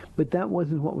 but that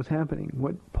wasn't what was happening.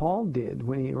 What Paul did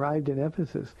when he arrived at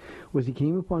Ephesus was he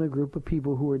came upon a group of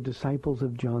people who were disciples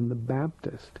of John the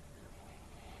Baptist.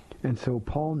 And so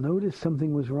Paul noticed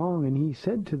something was wrong, and he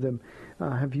said to them,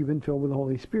 have you been filled with the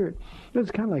Holy Spirit?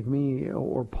 It's kind of like me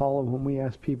or Paul when we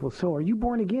ask people, so are you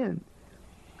born again?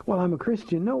 Well, I'm a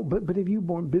Christian. No, but have you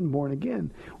been born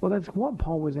again? Well, that's what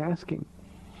Paul was asking.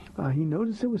 He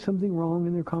noticed there was something wrong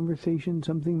in their conversation,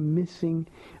 something missing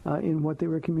in what they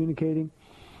were communicating.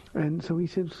 And so he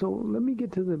said, so let me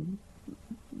get to the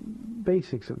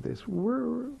basics of this.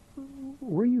 Were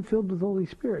you filled with the Holy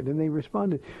Spirit? And they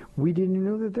responded, we didn't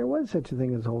know that there was such a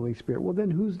thing as the Holy Spirit. Well, then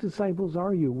whose disciples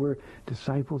are you? We're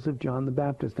disciples of John the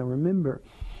Baptist. Now remember,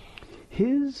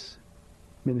 his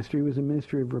ministry was a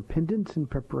ministry of repentance and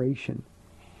preparation.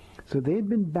 So they had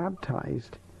been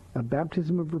baptized, a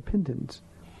baptism of repentance,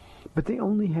 but they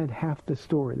only had half the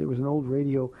story. There was an old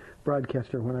radio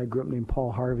broadcaster when I grew up named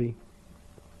Paul Harvey.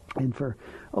 And for,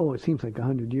 it seems like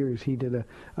 100 years, he did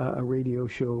a radio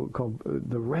show called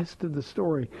The Rest of the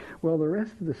Story. Well, the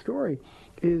rest of the story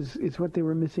is what they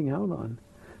were missing out on.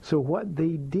 So what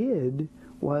they did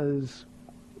was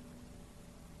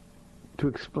to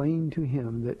explain to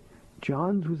him that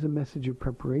John's was a message of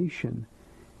preparation,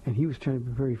 and he was trying to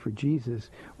prepare you for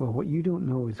Jesus. Well, what you don't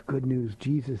know is good news.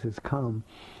 Jesus has come.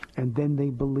 And then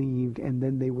they believed, and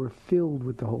then they were filled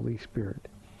with the Holy Spirit.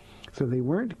 So they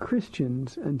weren't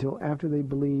Christians until after they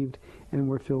believed and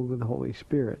were filled with the Holy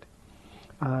Spirit.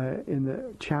 In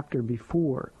the chapter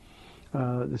before,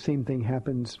 the same thing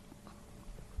happens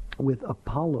with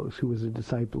Apollos, who was a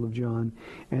disciple of John.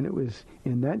 And it was,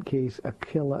 in that case,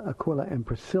 Aquila, and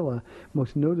Priscilla,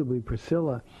 most notably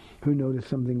Priscilla, who noticed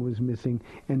something was missing,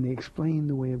 and they explained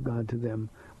the way of God to them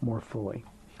more fully.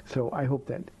 So I hope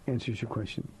that answers your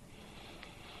question.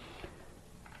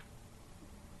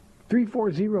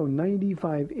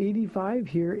 340-9585.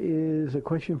 Here is a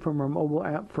question from our mobile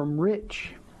app from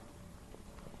Rich.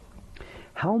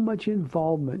 How much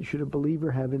involvement should a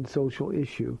believer have in social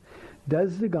issue?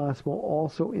 Does the gospel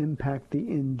also impact the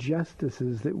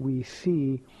injustices that we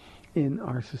see in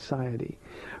our society?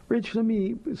 Rich, let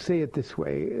me say it this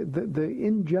way. The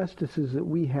injustices that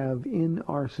we have in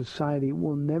our society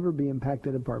will never be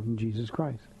impacted apart from Jesus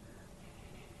Christ.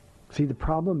 See, the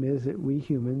problem is that we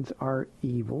humans are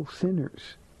evil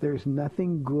sinners. There's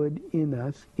nothing good in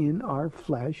us, in our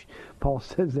flesh. Paul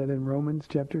says that in Romans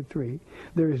chapter 3.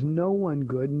 There is no one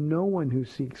good, no one who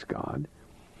seeks God.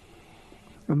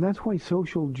 And that's why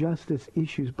social justice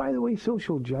issues, by the way,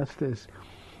 social justice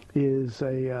is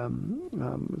a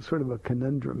sort of a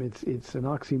conundrum. It's an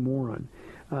oxymoron.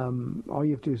 All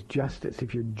you have to do is justice.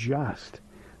 If you're just,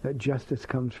 that justice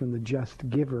comes from the just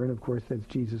giver, and of course that's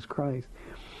Jesus Christ.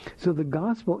 So the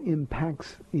gospel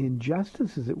impacts the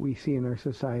injustices that we see in our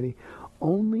society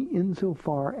only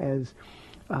insofar as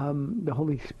the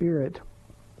Holy Spirit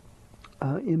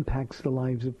impacts the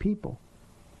lives of people.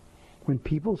 When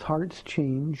people's hearts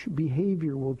change,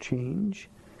 behavior will change.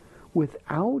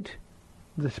 Without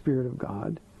the Spirit of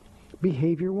God,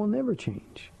 behavior will never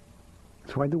change.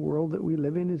 That's why the world that we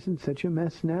live in is in such a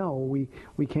mess now. We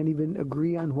can't even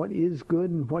agree on what is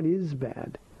good and what is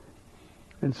bad.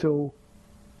 And so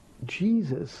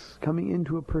Jesus coming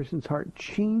into a person's heart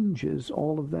changes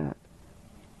all of that.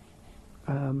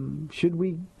 Should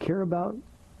we care about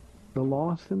the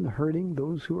lost and the hurting,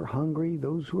 those who are hungry,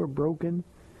 those who are broken?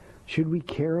 Should we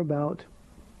care about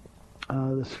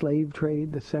the slave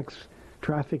trade, the sex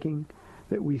trafficking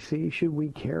that we see? Should we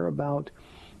care about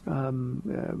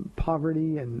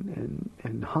poverty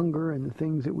and hunger and the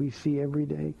things that we see every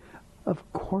day?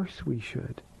 Of course we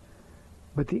should.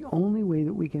 But the only way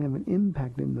that we can have an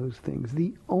impact in those things,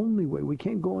 the only way, we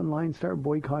can't go online and start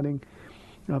boycotting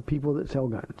people that sell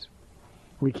guns.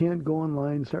 We can't go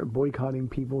online and start boycotting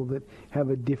people that have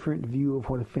a different view of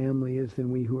what a family is than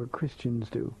we who are Christians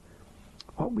do.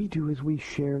 What we do is we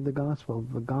share the gospel.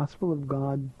 The gospel of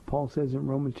God, Paul says in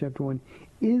Romans chapter 1,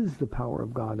 is the power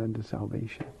of God unto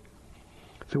salvation.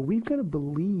 So we've got to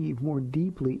believe more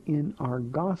deeply in our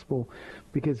gospel,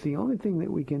 because the only thing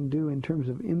that we can do in terms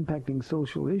of impacting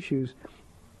social issues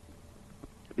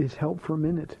is help for a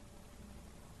minute.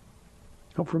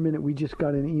 Help for a minute. We just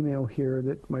got an email here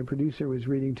that my producer was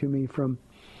reading to me from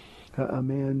a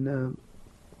man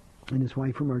and his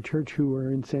wife from our church who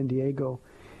are in San Diego,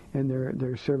 and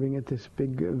they're serving at this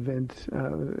big event,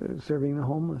 serving the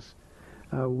homeless.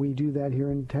 We do that here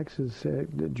in Texas,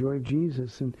 the Joy of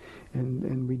Jesus,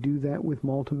 and we do that with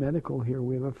Malta Medical here.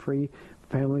 We have a free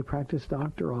family practice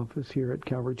doctor office here at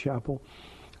Calvary Chapel.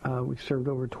 We've served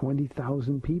over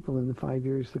 20,000 people in the 5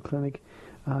 years the clinic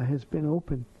has been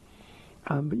open.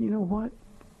 But you know what?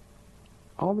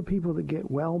 All the people that get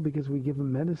well because we give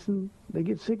them medicine, they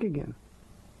get sick again.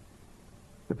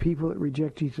 The people that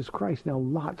reject Jesus Christ, now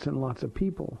lots and lots of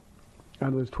people out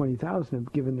of those 20,000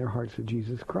 have given their hearts to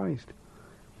Jesus Christ.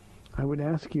 I would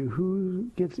ask you, who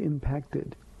gets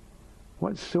impacted?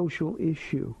 What social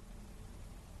issue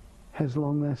has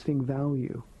long-lasting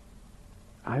value?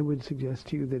 I would suggest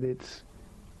to you that it's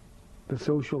the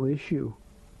social issue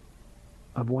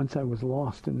of once I was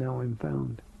lost and now I'm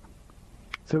found.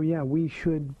 So yeah, we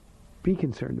should be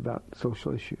concerned about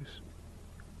social issues.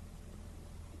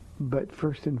 But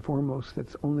first and foremost,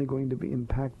 that's only going to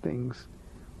impact things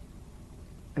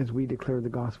as we declare the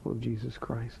gospel of Jesus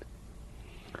Christ.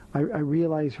 I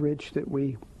realize, Rich, that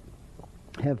we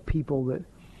have people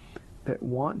that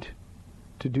want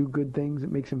to do good things.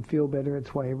 It makes them feel better.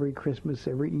 It's why every Christmas,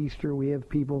 every Easter, we have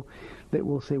people that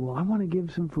will say, well, I want to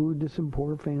give some food to some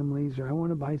poor families, or I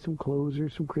want to buy some clothes or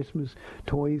some Christmas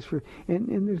toys for,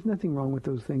 and there's nothing wrong with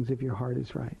those things if your heart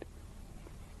is right.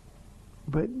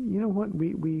 But you know what?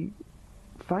 We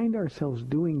find ourselves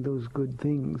doing those good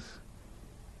things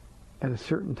at a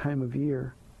certain time of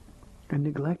year and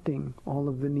neglecting all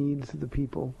of the needs of the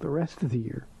people the rest of the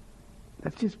year.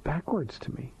 That's just backwards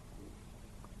to me.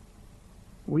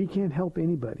 We can't help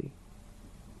anybody.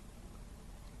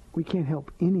 We can't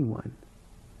help anyone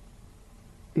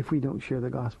if we don't share the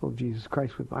gospel of Jesus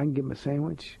Christ with them. I can give them a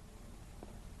sandwich.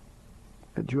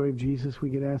 At Joy of Jesus, we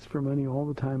get asked for money all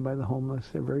the time by the homeless.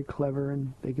 They're very clever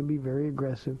and they can be very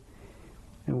aggressive.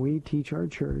 And we teach our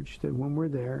church that when we're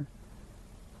there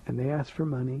and they ask for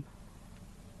money,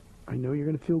 I know you're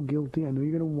going to feel guilty. I know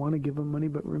you're going to want to give them money,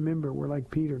 but remember, we're like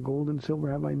Peter. Gold and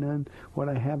silver have I none. What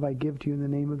I have I give to you in the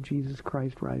name of Jesus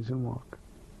Christ. Rise and walk.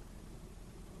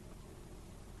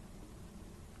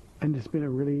 And it's been a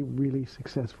really, really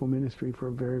successful ministry for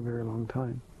a very, very long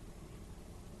time.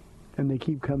 And they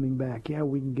keep coming back. Yeah,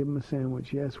 we can give them a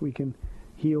sandwich. Yes, we can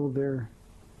heal their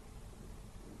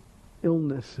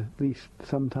illness, at least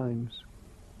sometimes.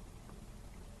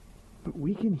 But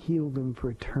we can heal them for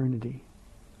eternity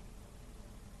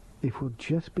if we'll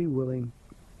just be willing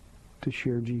to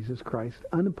share Jesus Christ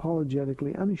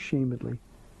unapologetically, unashamedly.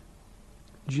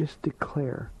 Just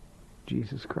declare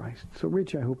Jesus Christ. So,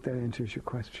 Rich, I hope that answers your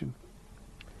question.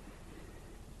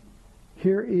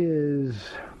 Here is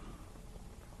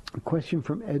a question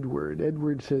from Edward.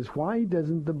 Edward says, why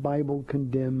doesn't the Bible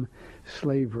condemn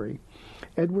slavery?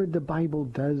 Edward, the Bible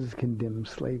does condemn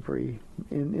slavery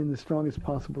in the strongest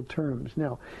possible terms.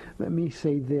 Now, let me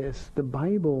say this. The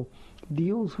Bible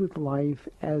deals with life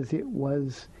as it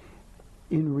was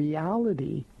in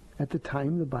reality at the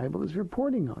time the Bible is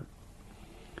reporting on.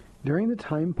 During the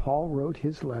time Paul wrote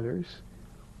his letters,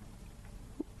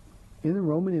 in the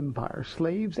Roman Empire,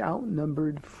 slaves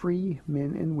outnumbered free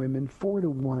men and women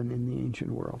 4-1 in the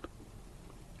ancient world.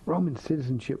 Roman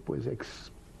citizenship was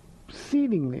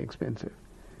exceedingly expensive.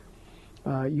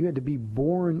 You had to be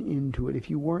born into it. If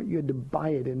you weren't, you had to buy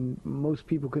it, and most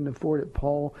people couldn't afford it.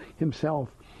 Paul himself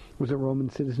was a Roman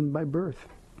citizen by birth.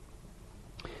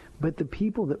 But the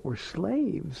people that were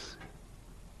slaves,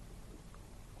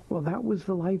 well, that was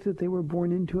the life that they were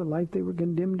born into, a life they were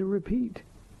condemned to repeat.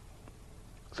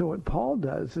 So what Paul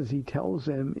does is he tells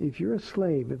them, if you're a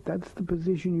slave, if that's the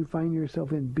position you find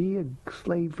yourself in, be a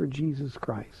slave for Jesus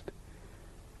Christ.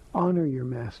 Honor your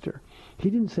master. He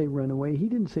didn't say run away. He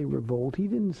didn't say revolt. He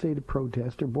didn't say to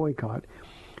protest or boycott.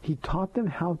 He taught them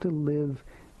how to live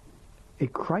a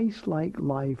Christ-like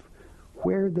life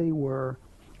where they were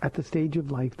at the stage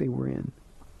of life they were in.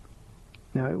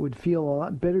 Now, it would feel a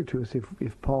lot better to us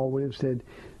if Paul would have said,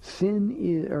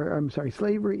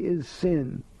 slavery is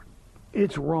sin.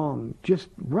 It's wrong. Just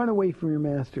run away from your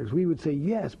masters. We would say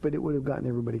yes, but it would have gotten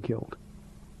everybody killed.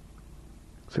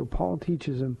 So Paul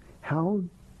teaches them how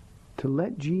to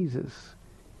let Jesus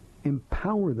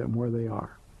empower them where they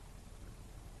are.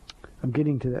 I'm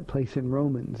getting to that place in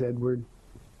Romans, Edward,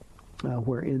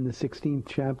 where in the 16th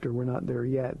chapter, we're not there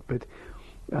yet, but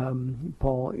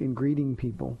Paul, in greeting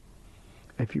people,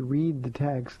 if you read the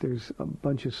text, there's a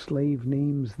bunch of slave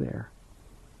names there.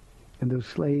 And those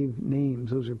slave names,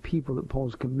 those are people that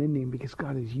Paul's commending because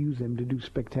God has used them to do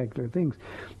spectacular things.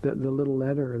 The little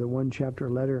letter, the one-chapter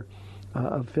letter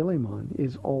of Philemon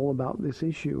is all about this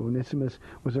issue. Onesimus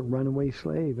was a runaway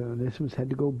slave, and Onesimus had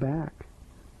to go back.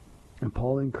 And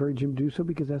Paul encouraged him to do so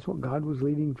because that's what God was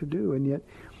leading him to do. And yet,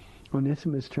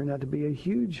 Onesimus turned out to be a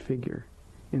huge figure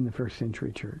in the first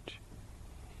century church.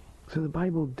 So the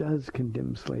Bible does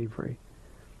condemn slavery.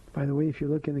 By the way, if you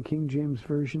look in the King James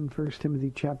Version, 1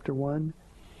 Timothy chapter 1,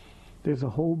 there's a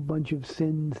whole bunch of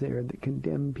sins there that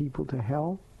condemn people to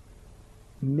hell.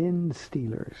 Men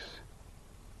stealers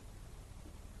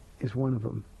is one of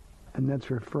them. And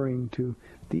that's referring to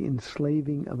the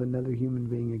enslaving of another human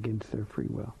being against their free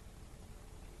will.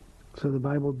 So the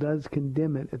Bible does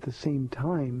condemn it. At the same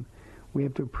time, we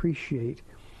have to appreciate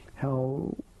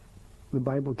how the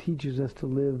Bible teaches us to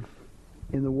live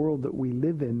in the world that we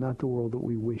live in, not the world that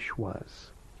we wish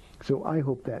was. So I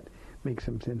hope that makes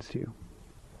some sense to you.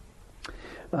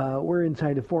 We're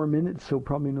inside of 4 minutes, so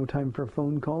probably no time for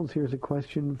phone calls. Here's a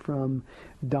question from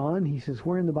Don. He says,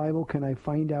 where in the Bible can I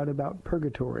find out about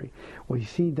purgatory? Well, you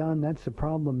see, Don, that's the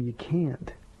problem. You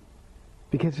can't.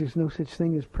 Because there's no such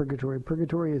thing as purgatory.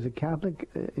 Purgatory is a Catholic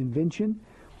invention.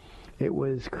 It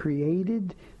was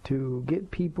created to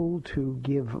get people to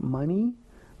give money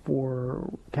for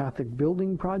Catholic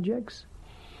building projects.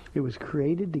 It was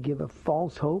created to give a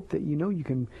false hope that you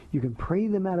can pray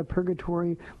them out of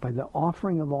purgatory by the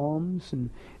offering of alms and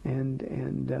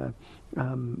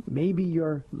maybe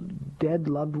your dead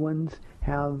loved ones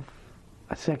have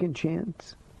a second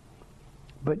chance.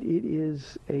 But it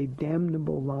is a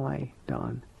damnable lie,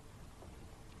 Don.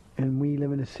 And we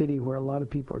live in a city where a lot of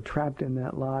people are trapped in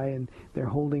that lie and they're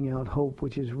holding out hope,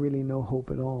 which is really no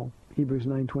hope at all. Hebrews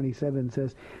 9:27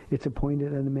 says, it's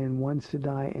appointed unto man once to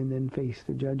die and then face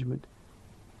the judgment.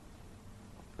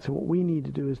 So what we need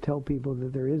to do is tell people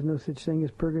that there is no such thing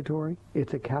as purgatory.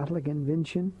 It's a Catholic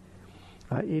invention.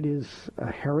 It is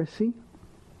a heresy.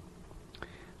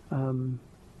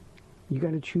 You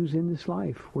got to choose in this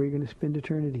life where you're going to spend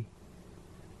eternity.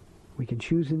 We can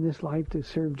choose in this life to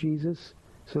serve Jesus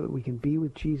so that we can be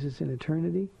with Jesus in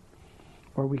eternity,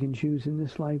 or we can choose in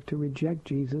this life to reject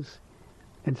Jesus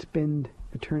and spend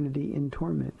eternity in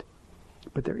torment.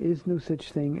 But there is no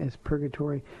such thing as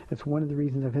purgatory. That's one of the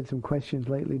reasons I've had some questions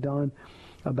lately, Don,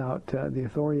 about the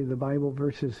authority of the Bible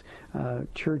versus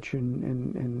church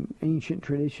and ancient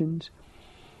traditions.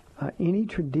 Any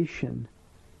tradition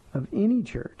of any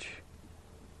church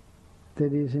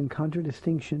that is in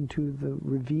contradistinction to the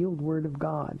revealed Word of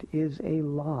God is a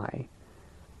lie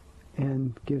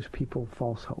and gives people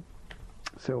false hope.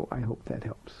 So I hope that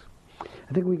helps.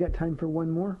 I think we got time for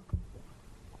one more.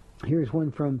 Here's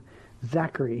one from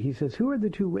Zachary. He says, who are the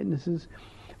two witnesses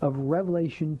of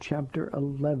Revelation chapter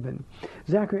 11?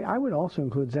 Zachary, I would also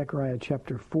include Zechariah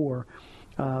chapter 4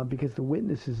 because the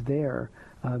witnesses there,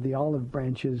 the olive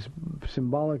branches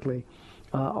symbolically,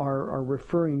 are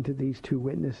referring to these two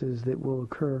witnesses that will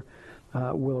appear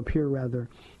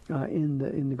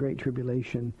in the Great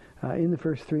Tribulation. In the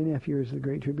first 3.5 years of the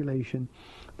Great Tribulation,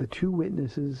 the two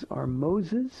witnesses are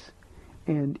Moses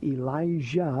and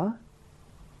Elijah.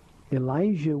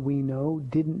 Elijah, we know,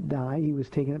 didn't die. He was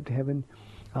taken up to heaven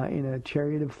in a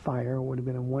chariot of fire. It would have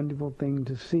been a wonderful thing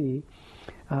to see.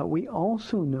 We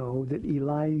also know that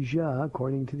Elijah,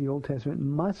 according to the Old Testament,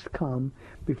 must come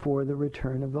before the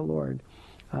return of the Lord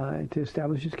to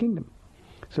establish his kingdom.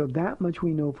 So that much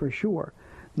we know for sure.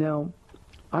 Now,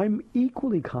 I'm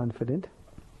equally confident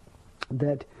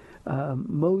that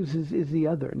Moses is the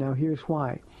other. Now, here's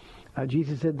why.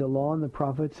 Jesus said the law and the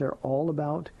prophets are all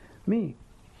about me.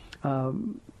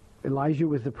 Elijah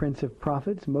was the prince of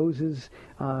prophets. Moses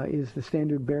is the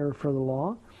standard bearer for the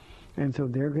law. And so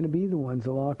they're going to be the ones.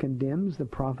 The law condemns, the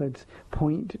prophets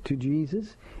point to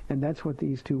Jesus, and that's what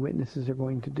these two witnesses are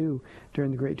going to do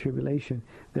during the Great Tribulation.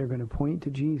 They're going to point to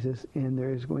Jesus, and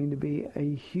there is going to be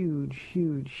a huge,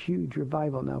 huge, huge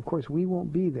revival. Now, of course, we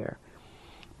won't be there,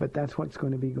 but that's what's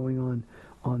going to be going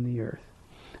on the earth.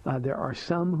 There are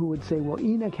some who would say, well,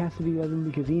 Enoch has to be with them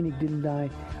because Enoch didn't die,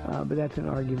 but that's an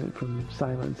argument from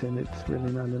silence, and it's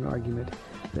really not an argument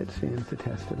that stands the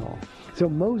test at all. So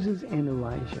Moses and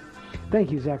Elijah.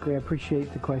 Thank you, Zachary. I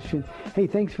appreciate the question. Hey,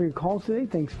 thanks for your calls today.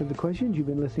 Thanks for the questions. You've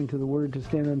been listening to The Word to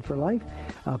Stand On for Life.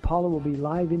 Paula will be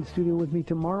live in studio with me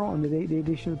tomorrow on the day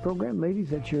edition of the program. Ladies,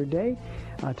 that's your day.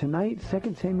 Tonight,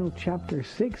 2 Samuel chapter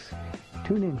 6.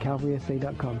 Tune in,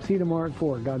 calvarysa.com. See you tomorrow at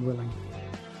 4, God willing.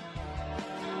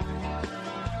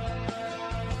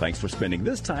 Thanks for spending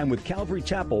this time with Calvary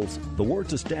Chapel's The Word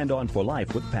to Stand On for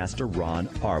Life with Pastor Ron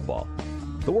Arbaugh.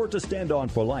 The Word to Stand On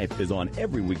for Life is on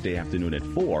every weekday afternoon at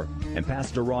 4, and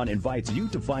Pastor Ron invites you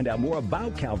to find out more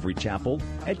about Calvary Chapel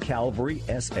at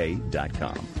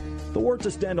calvarysa.com. The Word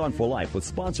to Stand On for Life was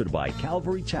sponsored by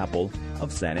Calvary Chapel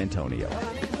of San Antonio.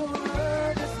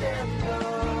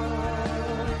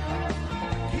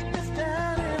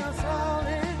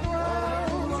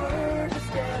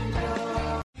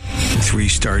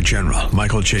 3-star General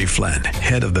Michael J. Flynn,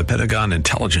 head of the Pentagon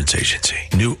Intelligence Agency,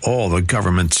 knew all the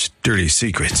government's dirty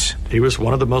secrets. He was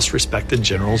one of the most respected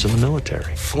generals in the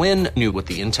military. Flynn knew what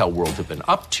the intel world had been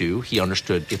up to. He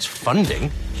understood its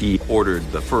funding. He ordered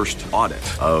the first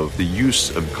audit of the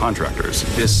use of contractors.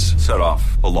 This set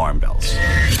off alarm bells.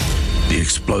 The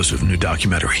explosive new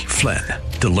documentary, Flynn,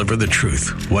 Deliver the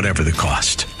Truth, Whatever the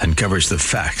Cost, uncovers the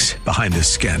facts behind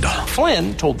this scandal.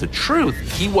 Flynn told the truth.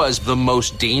 He was the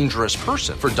most dangerous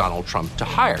person for Donald Trump to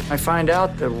hire. I find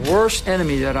out the worst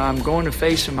enemy that I'm going to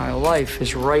face in my life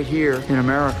is right here in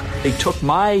America. They took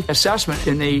my assessment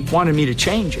and they wanted me to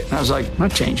change it. And I was like, I'm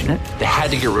not changing it. They had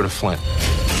to get rid of Flynn.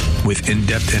 With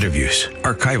in-depth interviews,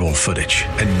 archival footage,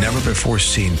 and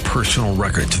never-before-seen personal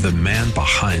records of the man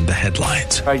behind the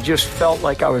headlines. I just felt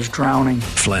like I was drowning.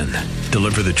 Flynn,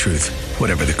 Deliver the Truth,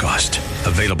 Whatever the Cost.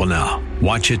 Available now.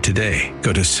 Watch it today.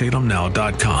 Go to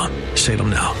salemnow.com.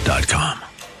 salemnow.com.